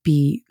to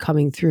be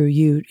coming through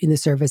you in the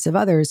service of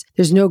others,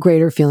 there's no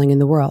greater feeling in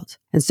the world.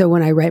 And so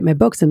when I write my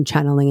books, I'm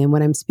channeling, and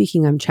when I'm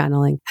speaking, I'm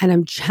channeling,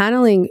 and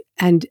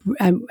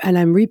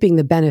I'm reaping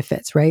the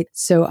benefits, right?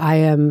 So I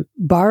am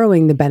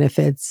borrowing the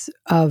benefits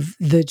of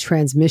the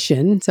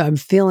transmission. So I'm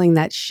feeling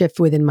that shift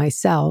within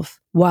myself,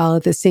 while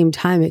at the same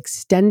time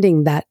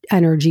extending that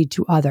energy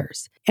to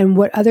others. And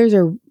what others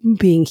are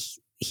being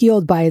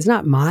healed by is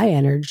not my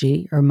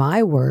energy or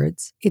my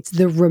words. It's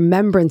the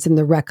remembrance and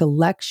the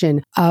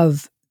recollection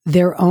of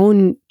their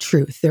own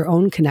truth, their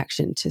own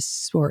connection to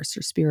source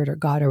or spirit or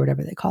God or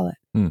whatever they call it.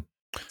 Mm.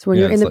 So when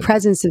you're in the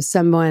presence of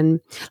someone,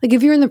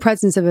 if you're in the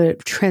presence of a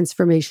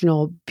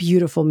transformational,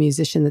 beautiful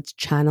musician that's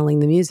channeling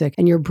the music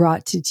and you're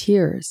brought to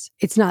tears,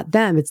 it's not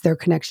them, it's their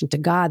connection to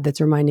God that's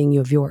reminding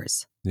you of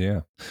yours.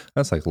 Yeah.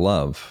 That's like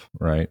love,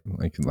 right?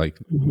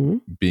 Mm-hmm.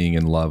 Being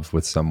in love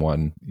with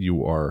someone,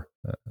 you are,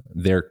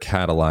 they're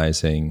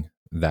catalyzing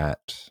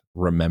that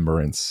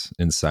remembrance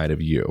inside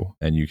of you,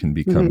 and you can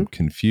become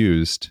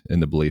confused in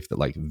the belief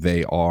that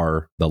they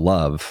are the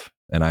love.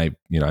 And I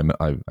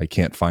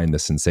can't find the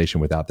sensation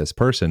without this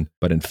person,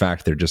 but in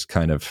fact, they're just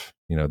kind of,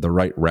 the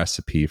right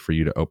recipe for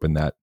you to open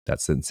that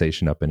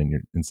sensation up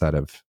inside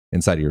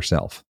of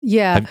yourself.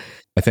 Yeah.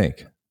 I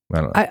think.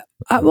 I don't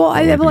know.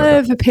 I have a lot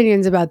of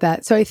opinions about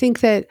that. So I think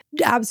that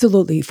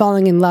absolutely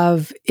falling in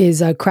love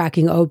is a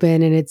cracking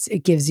open, and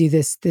it gives you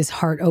this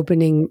heart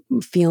opening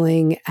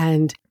feeling,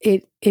 and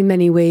it in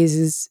many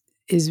ways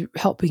is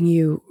helping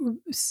you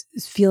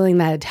feeling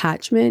that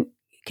attachment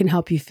can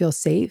help you feel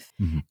safe.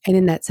 Mm-hmm. And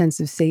in that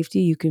sense of safety,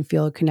 you can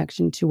feel a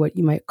connection to what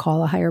you might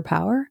call a higher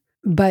power.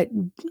 But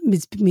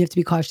we have to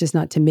be cautious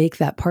not to make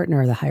that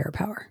partner the higher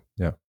power.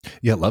 Yeah.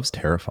 Yeah. Love's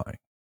terrifying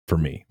for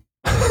me.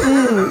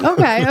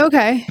 Okay.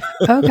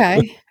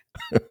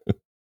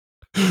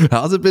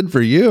 How's it been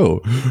for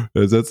you?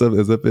 Has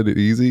that been an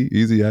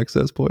easy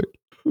access point?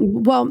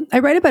 Well, I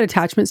write about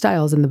attachment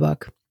styles in the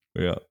book.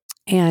 Yeah.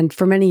 And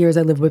for many years,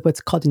 I lived with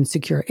what's called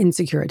insecure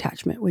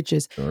attachment, which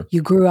is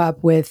you grew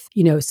up with,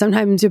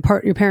 sometimes your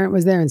parent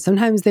was there and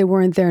sometimes they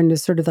weren't there. And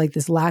there's sort of like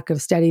this lack of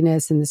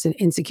steadiness and this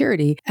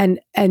insecurity. And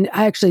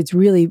actually, it's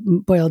really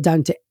boiled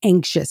down to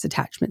anxious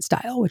attachment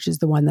style, which is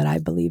the one that I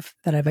believe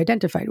that I've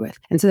identified with.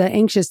 And so that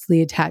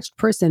anxiously attached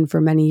person for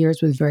many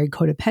years was very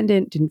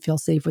codependent, didn't feel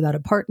safe without a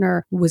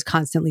partner, was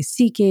constantly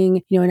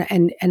seeking,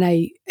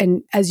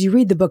 and as you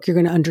read the book, you're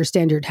going to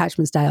understand your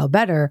attachment style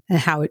better and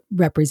how it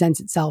represents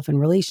itself in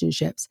relationships.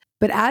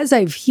 But as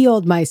I've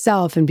healed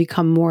myself and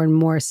become more and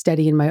more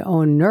steady in my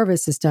own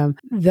nervous system,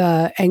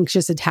 the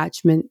anxious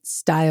attachment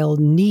style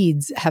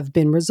needs have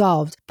been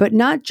resolved, but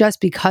not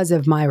just because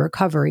of my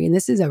recovery. And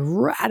this is a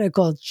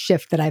radical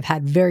shift that I've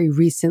had very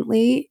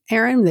recently,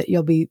 Erin, that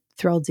you'll be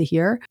thrilled to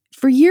hear.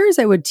 For years,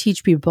 I would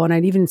teach people, and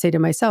I'd even say to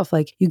myself,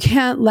 like, you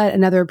can't let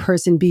another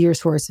person be your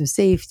source of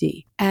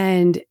safety.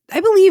 And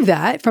I believe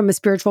that from a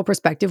spiritual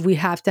perspective, we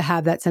have to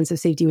have that sense of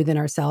safety within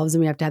ourselves,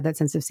 and we have to have that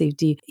sense of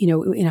safety,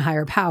 in a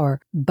higher power.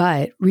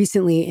 But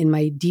recently, in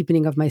my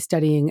deepening of my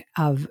studying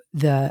of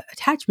the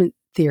attachment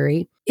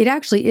theory, it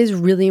actually is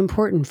really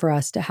important for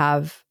us to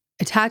have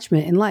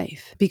attachment in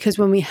life, because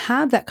when we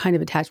have that kind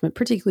of attachment,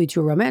 particularly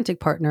to a romantic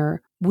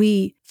partner,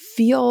 we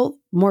feel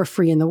more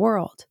free in the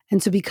world.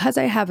 And so because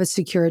I have a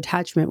secure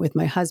attachment with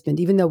my husband,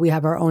 even though we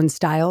have our own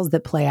styles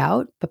that play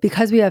out, but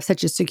because we have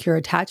such a secure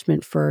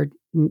attachment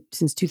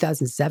since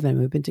 2007,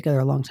 we've been together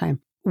a long time,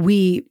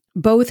 we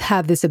both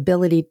have this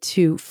ability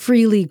to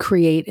freely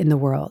create in the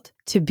world,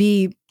 to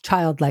be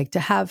childlike, to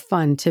have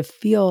fun, to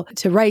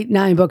write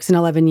 9 books in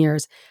 11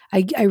 years.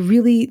 I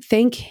really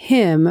thank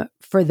him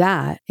for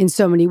that in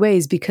so many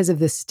ways, because of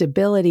the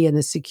stability and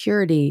the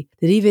security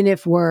that even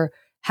if we're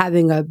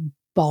having a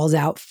balls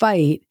out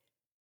fight,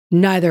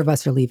 neither of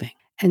us are leaving.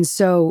 And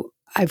so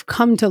I've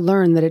come to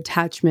learn that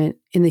attachment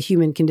in the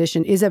human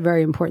condition is a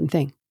very important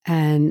thing.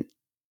 And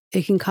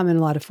it can come in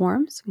a lot of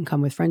forms. It can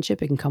come with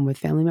friendship. It can come with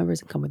family members.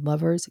 It can come with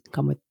lovers. It can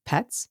come with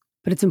pets.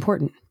 But it's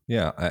important.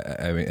 Yeah,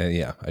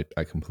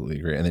 I completely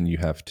agree. And then you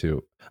have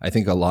to, I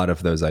think a lot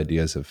of those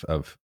ideas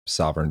of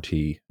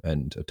sovereignty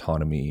and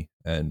autonomy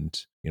and,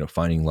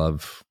 finding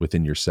love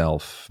within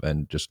yourself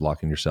and just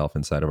locking yourself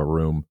inside of a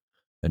room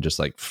and just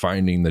like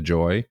finding the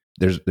joy,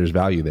 there's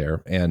value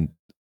there. And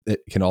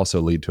it can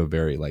also lead to a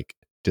very like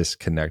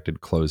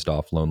disconnected, closed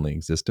off, lonely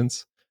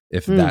existence.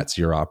 If that's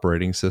your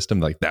operating system,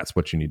 like that's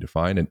what you need to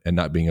find, and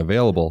not being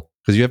available.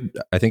 Because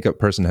I think a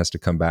person has to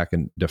come back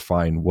and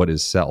define what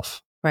is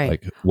self. Right.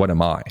 Like, what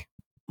am I?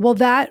 Well,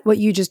 what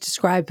you just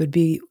described would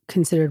be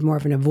considered more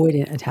of an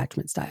avoidant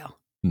attachment style.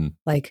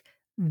 Like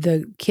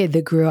the kid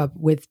that grew up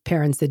with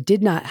parents that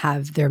did not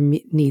have their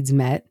needs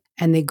met,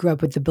 and they grew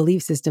up with the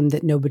belief system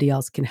that nobody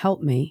else can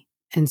help me.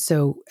 And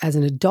so as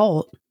an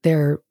adult,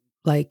 they're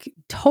like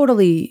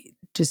totally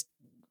just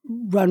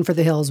run for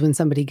the hills when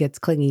somebody gets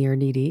clingy or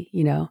needy,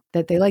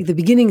 that they like the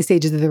beginning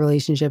stages of the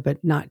relationship,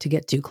 but not to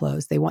get too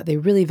close. They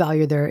really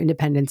value their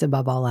independence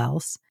above all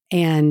else.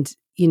 And,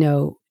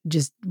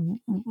 just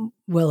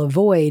will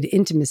avoid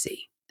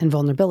intimacy and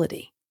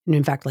vulnerability. And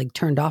in fact, like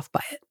turned off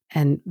by it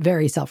and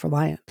very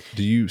self-reliant.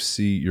 Do you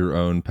see your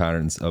own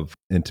patterns of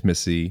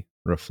intimacy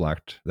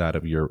reflect that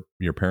of your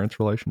parents'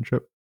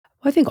 relationship?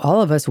 Well, I think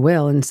all of us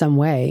will in some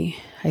way.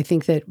 I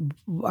think that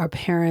our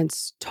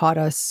parents taught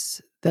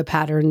us the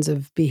patterns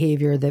of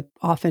behavior that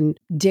often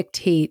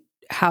dictate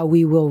how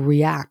we will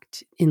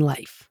react in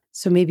life.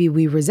 So maybe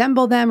we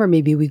resemble them, or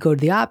maybe we go to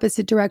the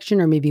opposite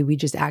direction, or maybe we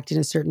just act in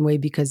a certain way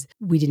because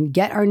we didn't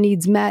get our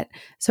needs met.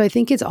 So I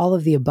think it's all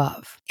of the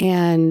above.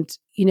 And,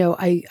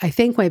 I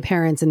thank my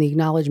parents in the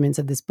acknowledgments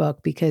of this book,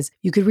 because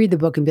you could read the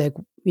book and be like,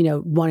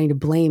 wanting to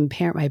blame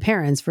my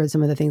parents for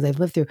some of the things I've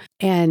lived through.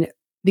 And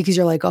because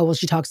you're like, oh, well,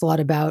 she talks a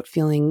lot about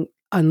feeling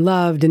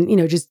unloved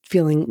and, just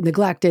feeling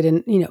neglected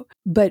and,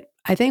 but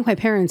I thank my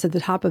parents at the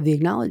top of the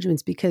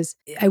acknowledgments, because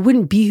I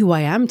wouldn't be who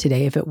I am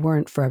today if it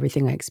weren't for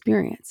everything I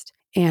experienced.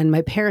 And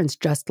my parents,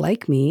 just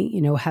like me,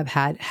 have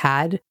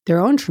had their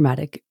own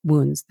traumatic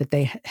wounds that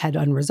they had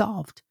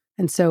unresolved.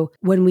 And so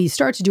when we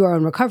start to do our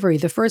own recovery,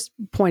 the first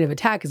point of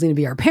attack is going to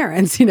be our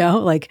parents,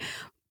 like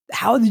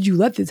how did you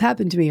let this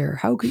happen to me? Or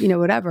how could,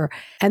 whatever.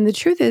 And the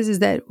truth is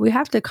that we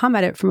have to come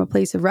at it from a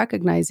place of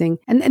recognizing,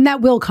 and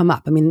that will come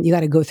up. I mean, you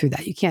got to go through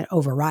that. You can't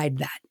override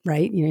that,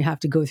 right? You have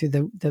to go through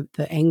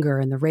the anger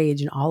and the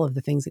rage and all of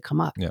the things that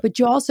come up. Yeah. But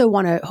you also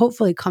want to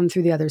hopefully come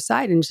through the other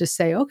side and just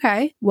say,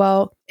 okay,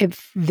 well,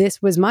 if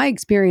this was my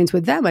experience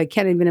with them, I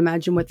can't even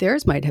imagine what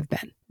theirs might have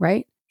been,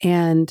 right?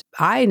 And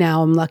I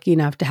now am lucky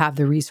enough to have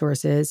the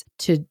resources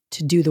to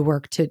do the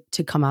work to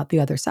come out the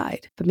other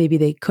side. But maybe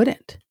they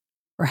couldn't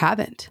or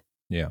haven't.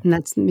 Yeah. And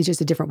that's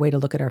just a different way to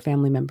look at our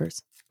family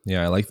members.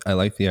 Yeah, I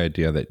like the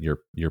idea that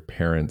your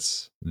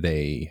parents,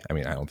 I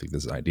don't think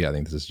this is an idea. I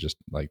think this is just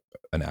like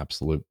an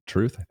absolute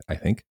truth, I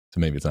think.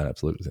 So maybe it's not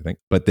absolute, I think.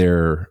 But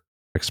they're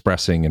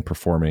expressing and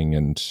performing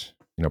and,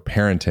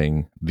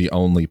 parenting the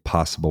only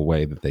possible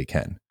way that they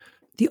can.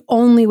 The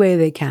only way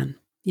they can.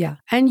 Yeah.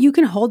 And you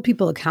can hold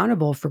people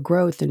accountable for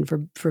growth and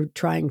for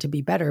trying to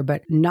be better,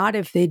 but not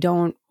if they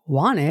don't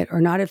want it, or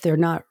not if they're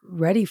not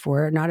ready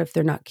for it, not if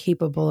they're not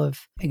capable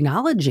of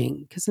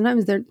acknowledging, because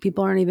sometimes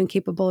people aren't even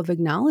capable of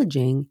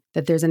acknowledging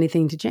that there's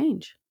anything to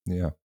change.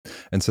 Yeah.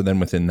 And so then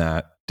within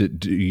that,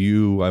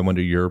 I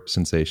wonder your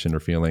sensation or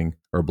feeling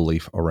or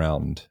belief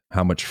around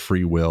how much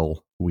free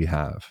will we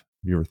have. Have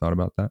you ever thought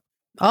about that?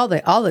 All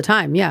the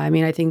time. Yeah. I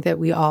mean, I think that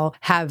we all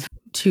have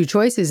two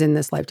choices in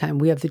this lifetime.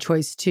 We have the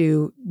choice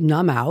to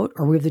numb out,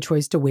 or we have the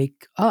choice to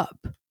wake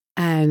up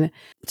and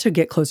to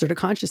get closer to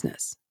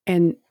consciousness.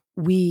 And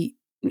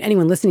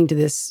anyone listening to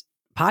this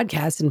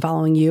podcast and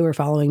following you or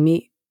following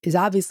me is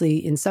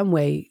obviously in some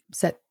way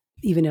set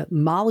even a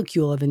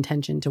molecule of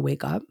intention to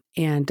wake up,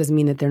 and doesn't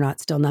mean that they're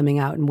not still numbing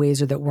out in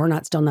ways, or that we're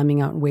not still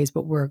numbing out in ways,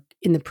 but we're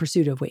in the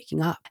pursuit of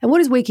waking up. And what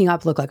does waking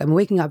up look like? I mean,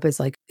 waking up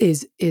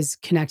is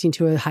connecting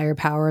to a higher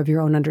power of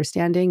your own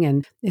understanding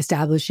and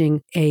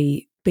establishing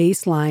a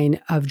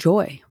baseline of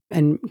joy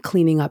and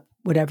cleaning up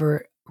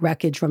whatever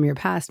wreckage from your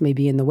past may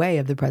be in the way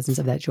of the presence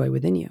of that joy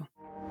within you.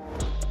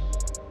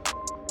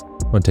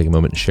 I want to take a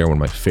moment and share one of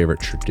my favorite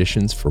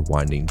traditions for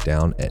winding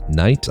down at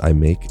night. I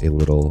make a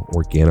little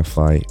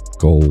Organifi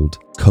Gold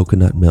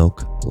coconut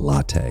milk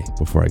latte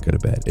before I go to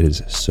bed. It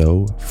is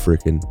so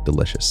freaking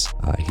delicious.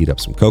 I heat up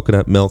some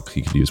coconut milk.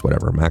 You could use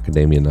whatever,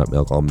 macadamia nut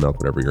milk, almond milk,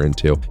 whatever you're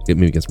into.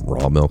 Maybe get some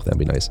raw milk. That'd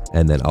be nice.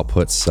 And then I'll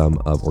put some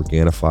of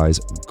Organifi's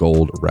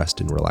Gold Rest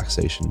and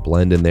Relaxation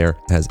blend in there.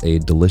 It has a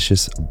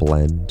delicious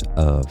blend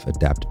of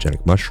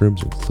adaptogenic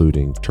mushrooms,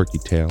 including turkey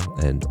tail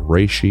and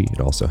reishi. It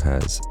also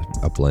has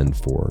a blend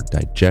for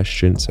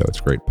digestion, so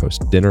it's great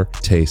post-dinner.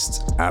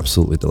 Tastes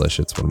absolutely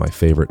delicious. It's one of my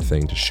favorite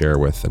things to share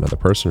with another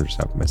person or just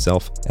have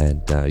myself.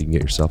 And you can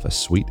get yourself a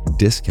sweet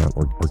discount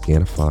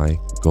Organifi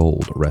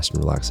Gold Rest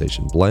and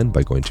Relaxation blend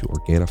by going to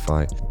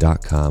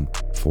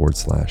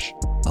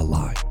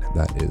Organifi.com/align.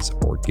 That is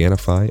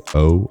Organifi,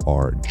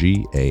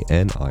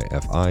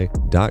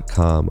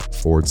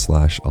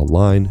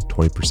 Organifi.com/align.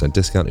 20%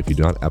 discount. If you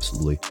do not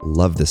absolutely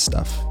love this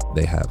stuff,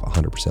 they have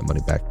 100%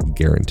 money back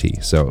guarantee.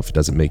 So if it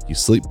doesn't make you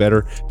sleep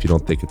better, if you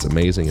don't think it's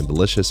amazing and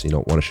delicious, you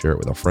don't want to share it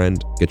with a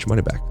friend, get your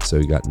money back. So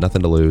you got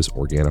nothing to lose.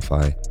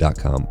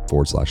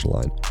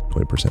 Organifi.com/align.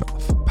 20%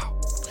 off. Wow.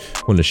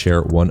 I wanted to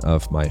share one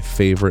of my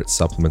favorite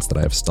supplements that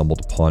I have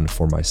stumbled upon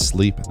for my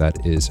sleep.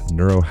 That is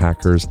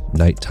Neurohacker's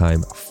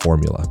Nighttime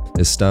Formula.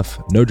 This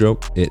stuff, no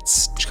joke,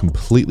 it's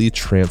completely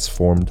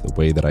transformed the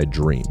way that I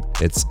dream.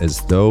 It's as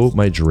though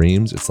my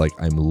dreams, it's like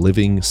I'm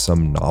living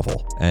some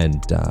novel.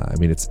 And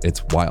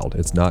it's wild.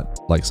 It's not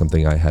like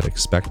something I had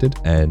expected,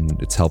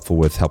 and it's helpful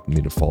with helping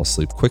me to fall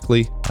asleep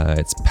quickly.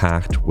 It's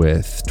packed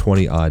with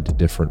 20 odd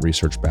different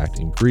research-backed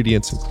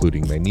ingredients,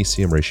 including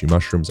magnesium, reishi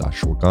mushrooms,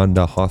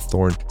 ashwagandha,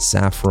 hawthorn,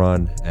 saffron,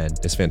 and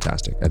it's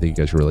fantastic. I think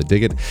you guys really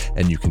dig it,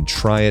 and you can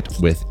try it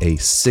with a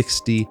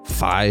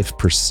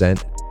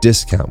 65%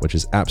 discount, which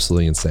is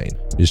absolutely insane.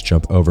 You just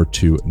jump over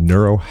to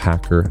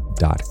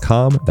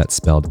neurohacker.com. That's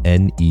spelled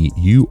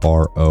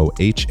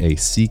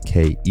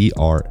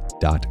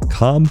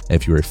neurohacker.com.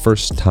 If you're a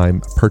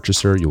first-time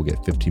purchaser, you'll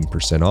get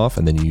 15% off,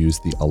 and then you use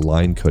the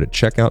Align code at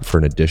checkout for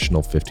an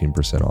additional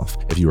 15% off.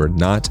 If you are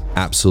not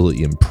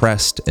absolutely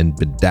impressed and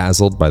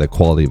bedazzled by the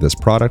quality of this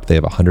product, they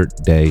have a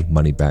 100-day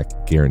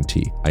money-back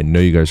guarantee. I know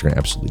you guys are going to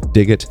absolutely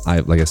dig it.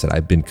 Like I said,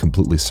 I've been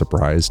completely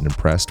surprised and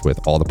impressed with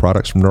all the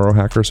products from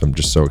Neurohacker, so I'm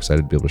just so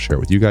excited to be able to share it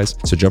with you guys.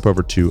 So jump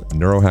over to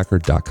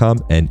neurohacker.com,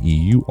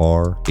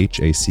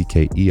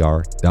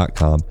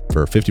 neurohacker.com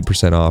for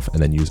 50% off,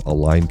 and then use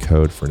Align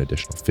code for an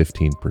additional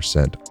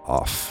 15%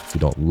 off. If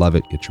you don't love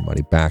it, get your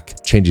money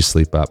back. Change your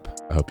sleep up.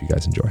 I hope you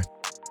guys enjoy.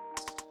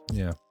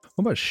 Yeah.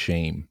 What about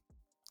shame?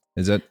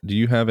 Do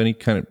you have any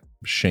kind of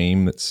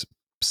shame that's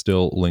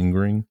still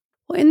lingering?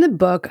 Well, in the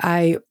book,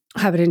 I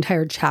have an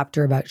entire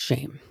chapter about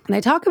shame. And I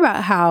talk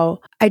about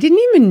how I didn't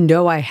even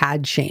know I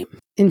had shame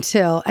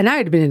until, and I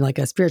had been like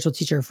a spiritual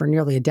teacher for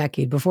nearly a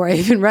decade before I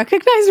even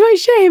recognized my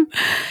shame.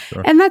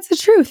 Sure. And that's the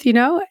truth,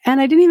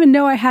 And I didn't even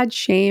know I had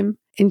shame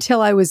until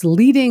I was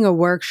leading a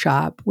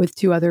workshop with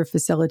two other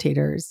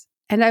facilitators.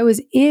 And I was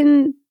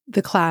in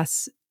the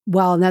class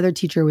while another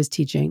teacher was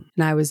teaching,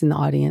 and I was in the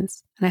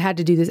audience. And I had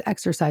to do this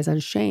exercise on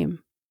shame.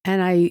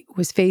 And I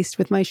was faced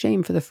with my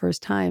shame for the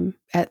first time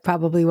at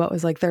probably what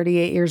was like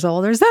 38 years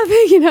old or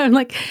something, and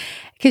like,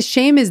 because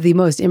shame is the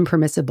most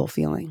impermissible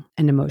feeling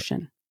and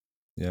emotion.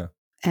 Yeah.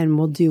 And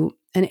we'll do,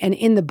 and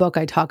in the book,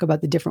 I talk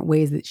about the different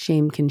ways that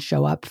shame can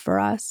show up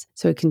for us.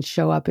 So it can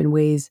show up in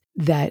ways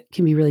that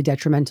can be really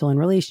detrimental in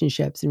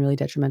relationships and really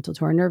detrimental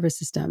to our nervous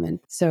system. And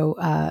so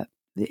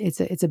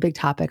it's a big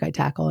topic I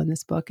tackle in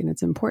this book. And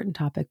it's an important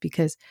topic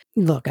because,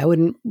 look, I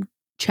wouldn't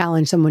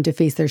challenge someone to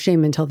face their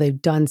shame until they've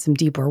done some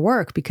deeper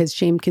work, because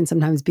shame can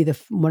sometimes be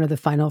one of the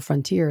final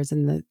frontiers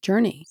in the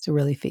journey to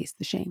really face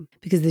the shame,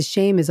 because the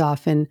shame is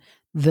often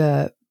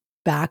the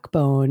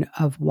backbone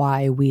of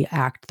why we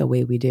act the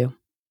way we do.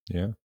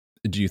 Yeah.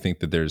 Do you think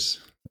that there's,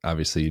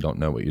 obviously you don't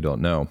know what you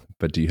don't know,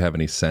 but do you have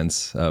any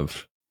sense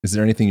of, is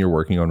there anything you're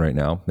working on right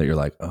now that you're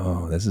like,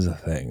 oh, this is a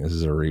thing, this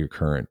is a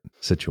recurrent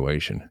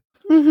situation?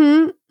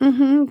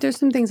 There's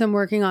some things I'm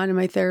working on in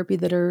my therapy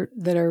that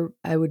are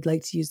I would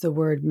like to use the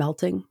word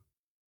melting.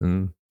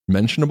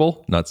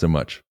 Mentionable? Not so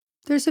much.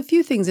 There's a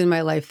few things in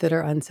my life that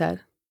are unsaid.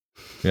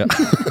 Yeah.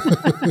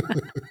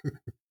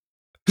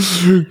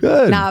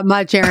 Good. Not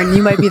much, Aaron.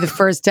 You might be the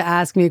first to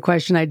ask me a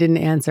question I didn't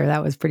answer.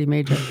 That was pretty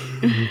major.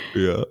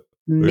 Yeah.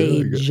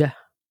 Major.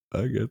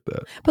 I get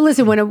that. But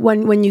listen,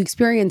 when you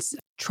experience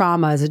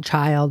trauma as a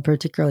child,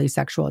 particularly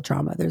sexual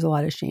trauma, there's a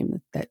lot of shame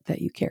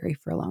that you carry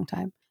for a long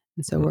time.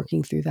 And so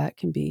working through that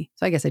can be,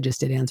 so I guess I just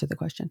did answer the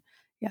question.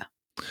 Yeah.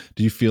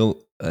 Do you feel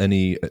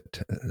any,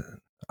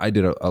 I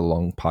did a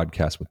long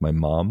podcast with my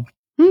mom,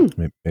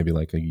 maybe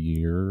like a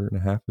year and a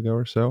half ago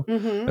or so.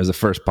 It was the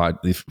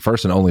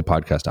first and only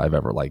podcast I've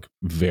ever like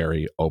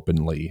very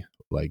openly,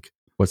 like,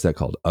 what's that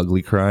called?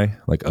 Ugly cry,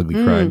 like ugly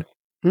cried.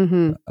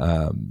 And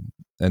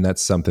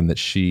that's something that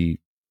she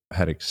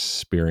had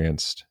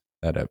experienced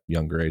at a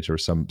younger age, or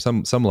some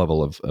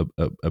level of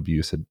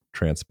abuse had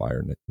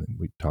transpired, and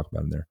we talk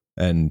about in there.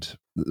 And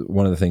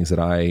one of the things that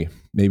I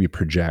maybe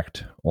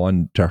project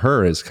on to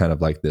her is kind of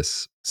like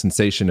this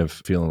sensation of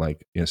feeling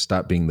like,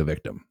 stop being the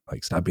victim,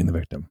 like stop being the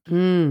victim.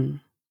 And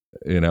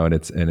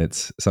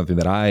it's something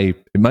that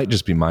it might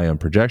just be my own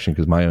projection,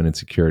 because my own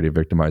insecurity of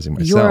victimizing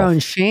myself. Your own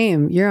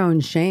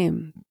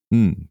shame.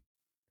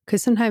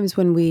 Because sometimes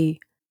when we,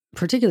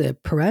 particularly a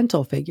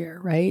parental figure,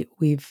 right?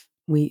 They've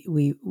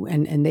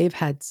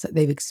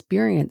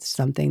experienced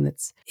something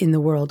that's in the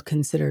world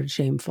considered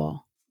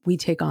shameful. We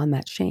take on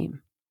that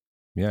shame.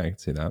 Yeah, I can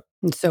see that.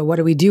 And so what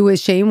do we do with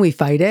shame? We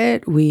fight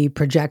it, we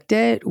project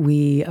it,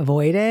 we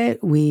avoid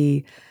it,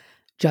 we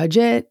judge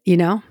it,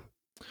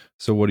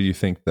 So what do you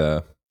think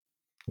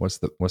what's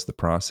the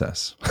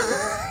process?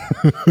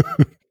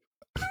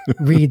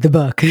 Read the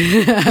book.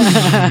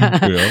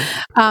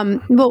 Yeah.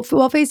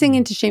 Well, facing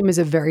into shame is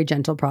a very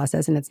gentle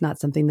process, and it's not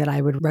something that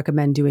I would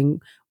recommend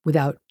doing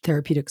without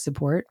therapeutic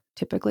support,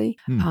 typically.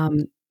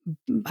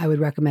 I would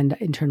recommend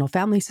internal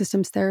family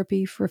systems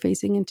therapy for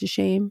facing into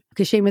shame,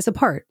 because shame is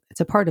it's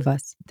a part of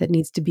us that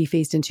needs to be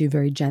faced into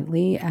very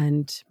gently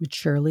and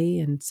maturely,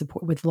 and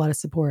support with a lot of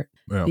support,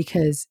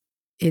 because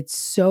it's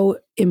so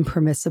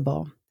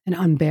impermissible and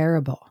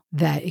unbearable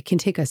that it can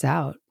take us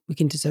out. We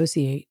can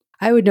dissociate.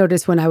 I would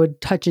notice when I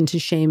would touch into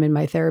shame in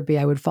my therapy,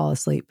 I would fall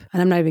asleep.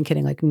 And I'm not even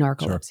kidding, like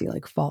narcolepsy,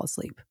 like fall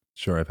asleep.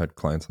 Sure. I've had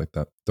clients like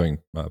that doing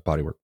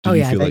body work.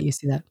 I bet you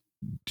see that.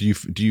 Do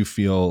you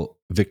feel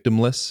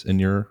victimless in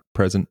your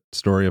present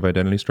story of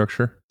identity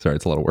structure? Sorry,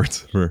 it's a lot of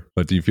words.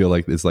 But do you feel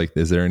like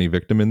is there any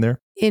victim in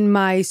there? In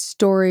my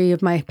story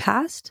of my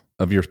past?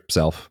 Of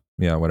yourself.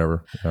 Yeah,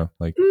 whatever.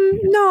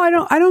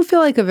 No, I don't feel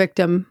like a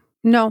victim.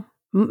 No.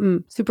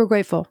 Super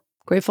grateful.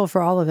 Grateful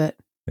for all of it.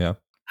 Yeah.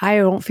 I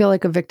don't feel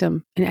like a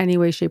victim in any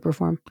way, shape, or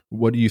form.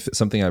 What do you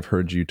something I've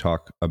heard you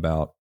talk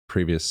about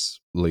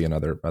previously in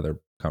other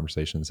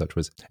conversations, such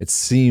was it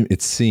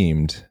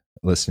seemed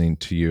listening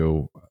to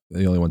you,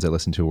 the only ones I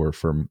listened to were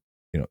from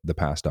the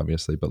past,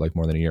 obviously, but like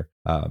more than a year.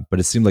 But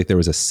it seemed like there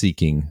was a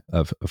seeking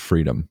of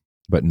freedom,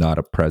 but not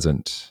a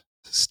present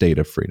state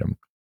of freedom.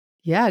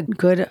 Yeah,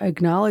 good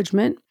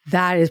acknowledgement.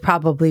 That is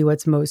probably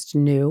what's most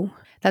new.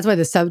 That's why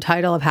the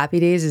subtitle of Happy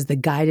Days is The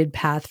Guided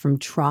Path from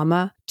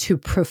Trauma to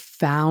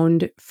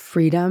Profound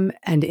Freedom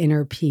and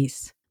Inner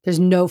Peace. There's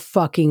no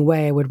fucking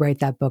way I would write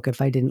that book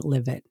if I didn't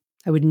live it.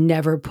 I would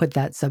never put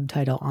that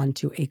subtitle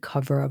onto a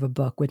cover of a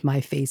book with my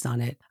face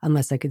on it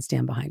unless I could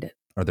stand behind it.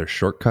 Are there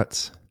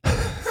shortcuts?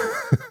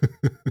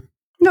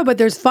 No, but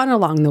there's fun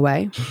along the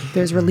way.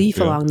 There's relief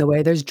along the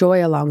way. There's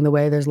joy along the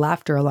way. There's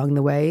laughter along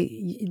the way.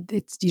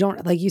 You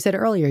don't, like you said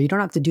earlier, you don't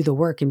have to do the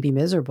work and be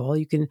miserable.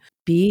 You can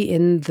be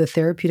in the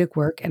therapeutic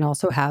work and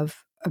also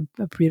have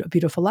a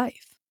beautiful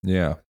life.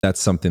 Yeah,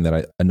 that's something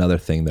another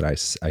thing that I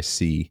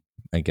see,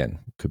 again,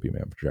 could be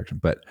my own projection,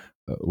 but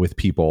with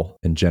people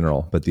in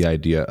general, but the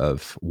idea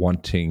of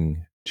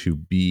wanting to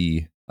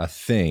be a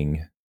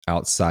thing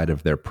outside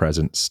of their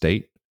present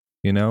state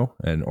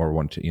and or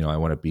want to, I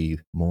want to be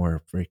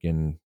more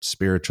freaking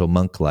spiritual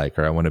monk-like,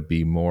 or I want to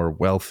be more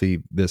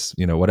wealthy, this,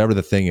 whatever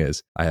the thing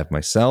is. I have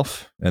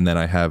myself, and then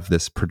I have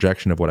this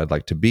projection of what I'd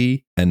like to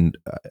be. And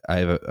I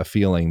have a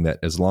feeling that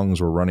as long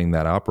as we're running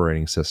that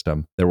operating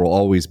system, there will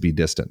always be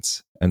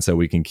distance. And so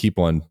we can keep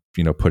on,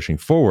 pushing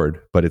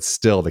forward, but it's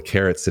still the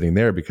carrot sitting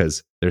there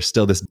because there's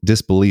still this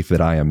disbelief that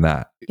I am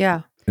that.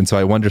 Yeah. And so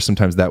I wonder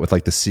sometimes that with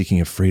like the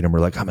seeking of freedom, we're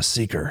like, I'm a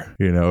seeker,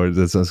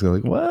 it's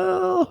like,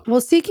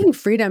 well, seeking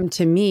freedom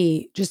to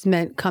me just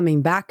meant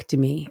coming back to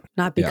me,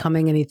 not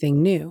becoming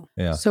anything new.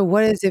 Yeah. So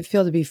what does it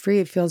feel to be free?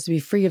 It feels to be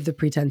free of the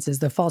pretenses,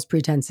 the false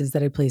pretenses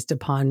that I placed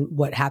upon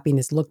what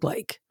happiness looked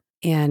like,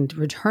 and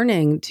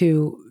returning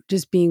to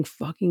just being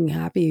fucking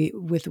happy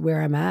with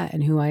where I'm at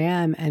and who I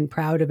am, and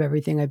proud of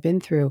everything I've been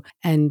through,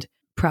 and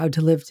proud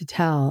to live to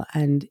tell.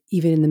 And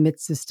even in the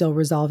midst of still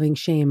resolving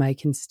shame, I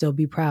can still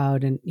be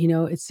proud. And,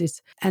 it's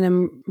just, and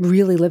I'm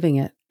really living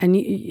it. And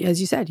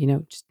as you said,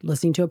 just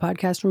listening to a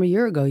podcast from a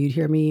year ago, you'd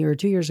hear me, or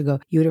 2 years ago,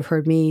 you would have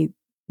heard me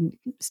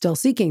still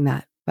seeking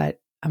that, but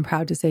I'm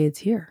proud to say it's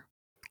here.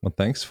 Well,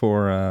 thanks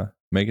for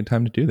making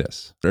time to do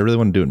this. I really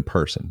want to do it in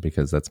person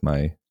because I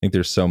think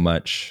there's so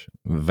much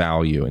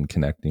value in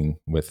connecting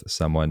with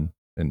someone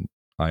in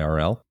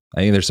IRL.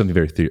 I think there's something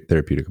very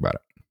therapeutic about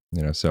it,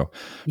 so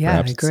yeah,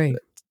 I agree.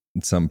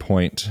 At some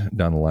point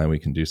down the line, we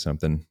can do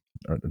something.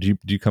 Do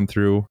you come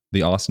through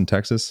the Austin,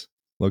 Texas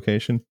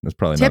location? That's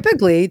probably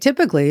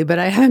typically, but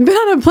I haven't been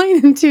on a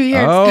plane in 2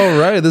 years. Oh,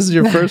 right. This is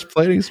your first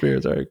plane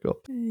experience. All right,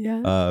 cool.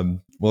 Yeah.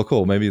 Well,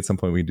 cool. Maybe at some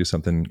point we can do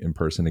something in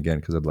person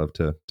again, because I'd love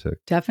to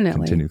definitely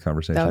continue the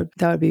conversation.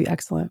 That would be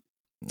excellent.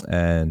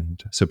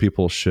 And so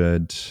people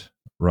should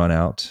run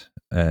out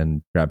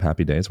and grab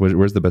Happy Days.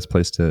 Where's the best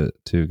place to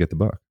get the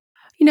book?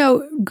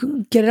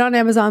 Get it on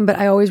Amazon, but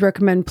I always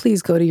recommend,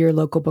 please go to your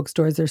local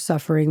bookstores. They're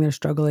suffering, they're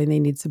struggling, they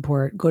need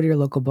support. Go to your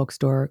local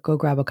bookstore, go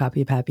grab a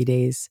copy of Happy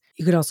Days.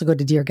 You could also go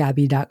to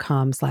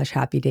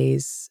deargabby.com/Happy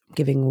Days,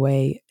 giving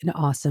away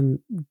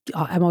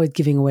I'm always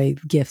giving away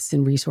gifts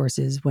and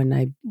resources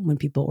when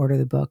people order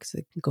the books.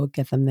 So go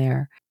get them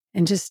there.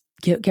 And just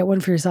get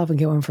one for yourself and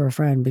get one for a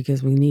friend,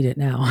 because we need it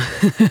now.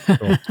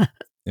 Cool.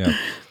 Yeah.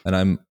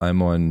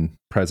 And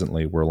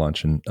presently we're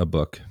launching a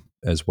book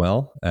as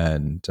well.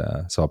 And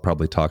so I'll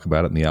probably talk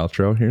about it in the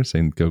outro here,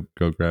 saying go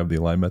grab the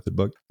Align Method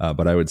book.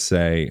 But I would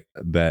say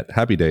that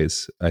Happy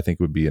Days, I think,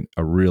 would be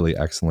a really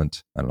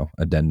excellent,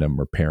 addendum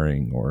or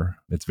pairing, or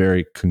it's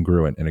very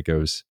congruent, and it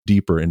goes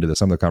deeper into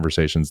some of the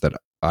conversations that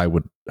I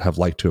would have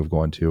liked to have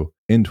gone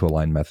into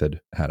Align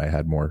Method had I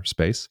had more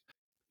space.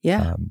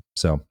 Yeah.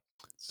 So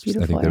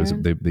I think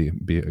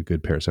they'd be a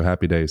good pair. So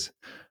Happy Days.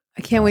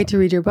 I can't wait to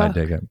read your book. I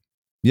dig it.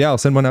 Yeah, I'll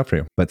send one out for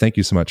you. But thank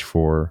you so much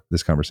for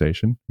this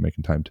conversation,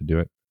 making time to do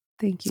it.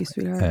 Thank you,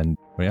 sweetheart. And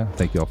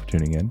thank you all for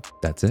tuning in.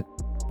 That's it.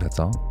 That's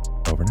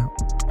all. Over now.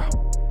 Wow.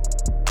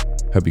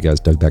 Hope you guys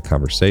dug that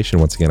conversation.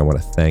 Once again, I want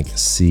to thank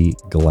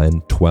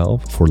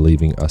CGlenn12 for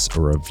leaving us a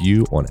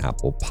review on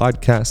Apple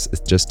Podcasts.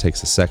 It just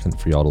takes a second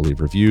for y'all to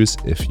leave reviews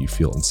if you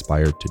feel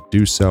inspired to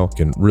do so.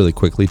 You can really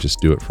quickly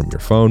just do it from your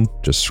phone.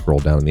 Just scroll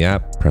down in the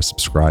app, press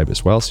subscribe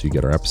as well, so you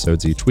get our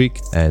episodes each week,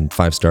 and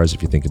 5 stars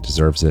if you think it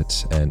deserves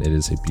it. And it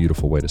is a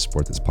beautiful way to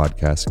support this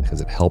podcast because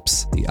it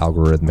helps the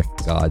algorithmic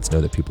gods know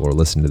that people are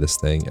listening to this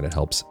thing, and it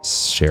helps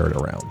share it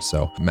around.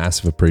 So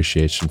massive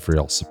appreciation for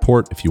y'all's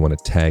support. If you want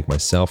to tag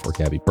myself or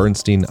Gabby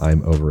Bernstein,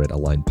 I'm over at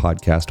Align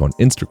Podcast on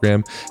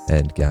Instagram,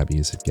 and Gabby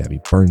is at Gabby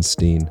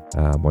Bernstein.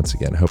 Once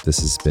again, I hope this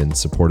has been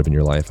supportive in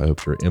your life. I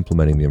hope you're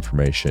implementing the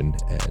information,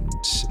 and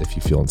if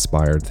you feel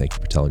inspired, thank you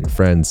for telling your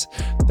friends.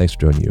 Thanks for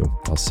doing you.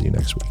 I'll see you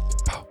next week.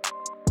 Bye.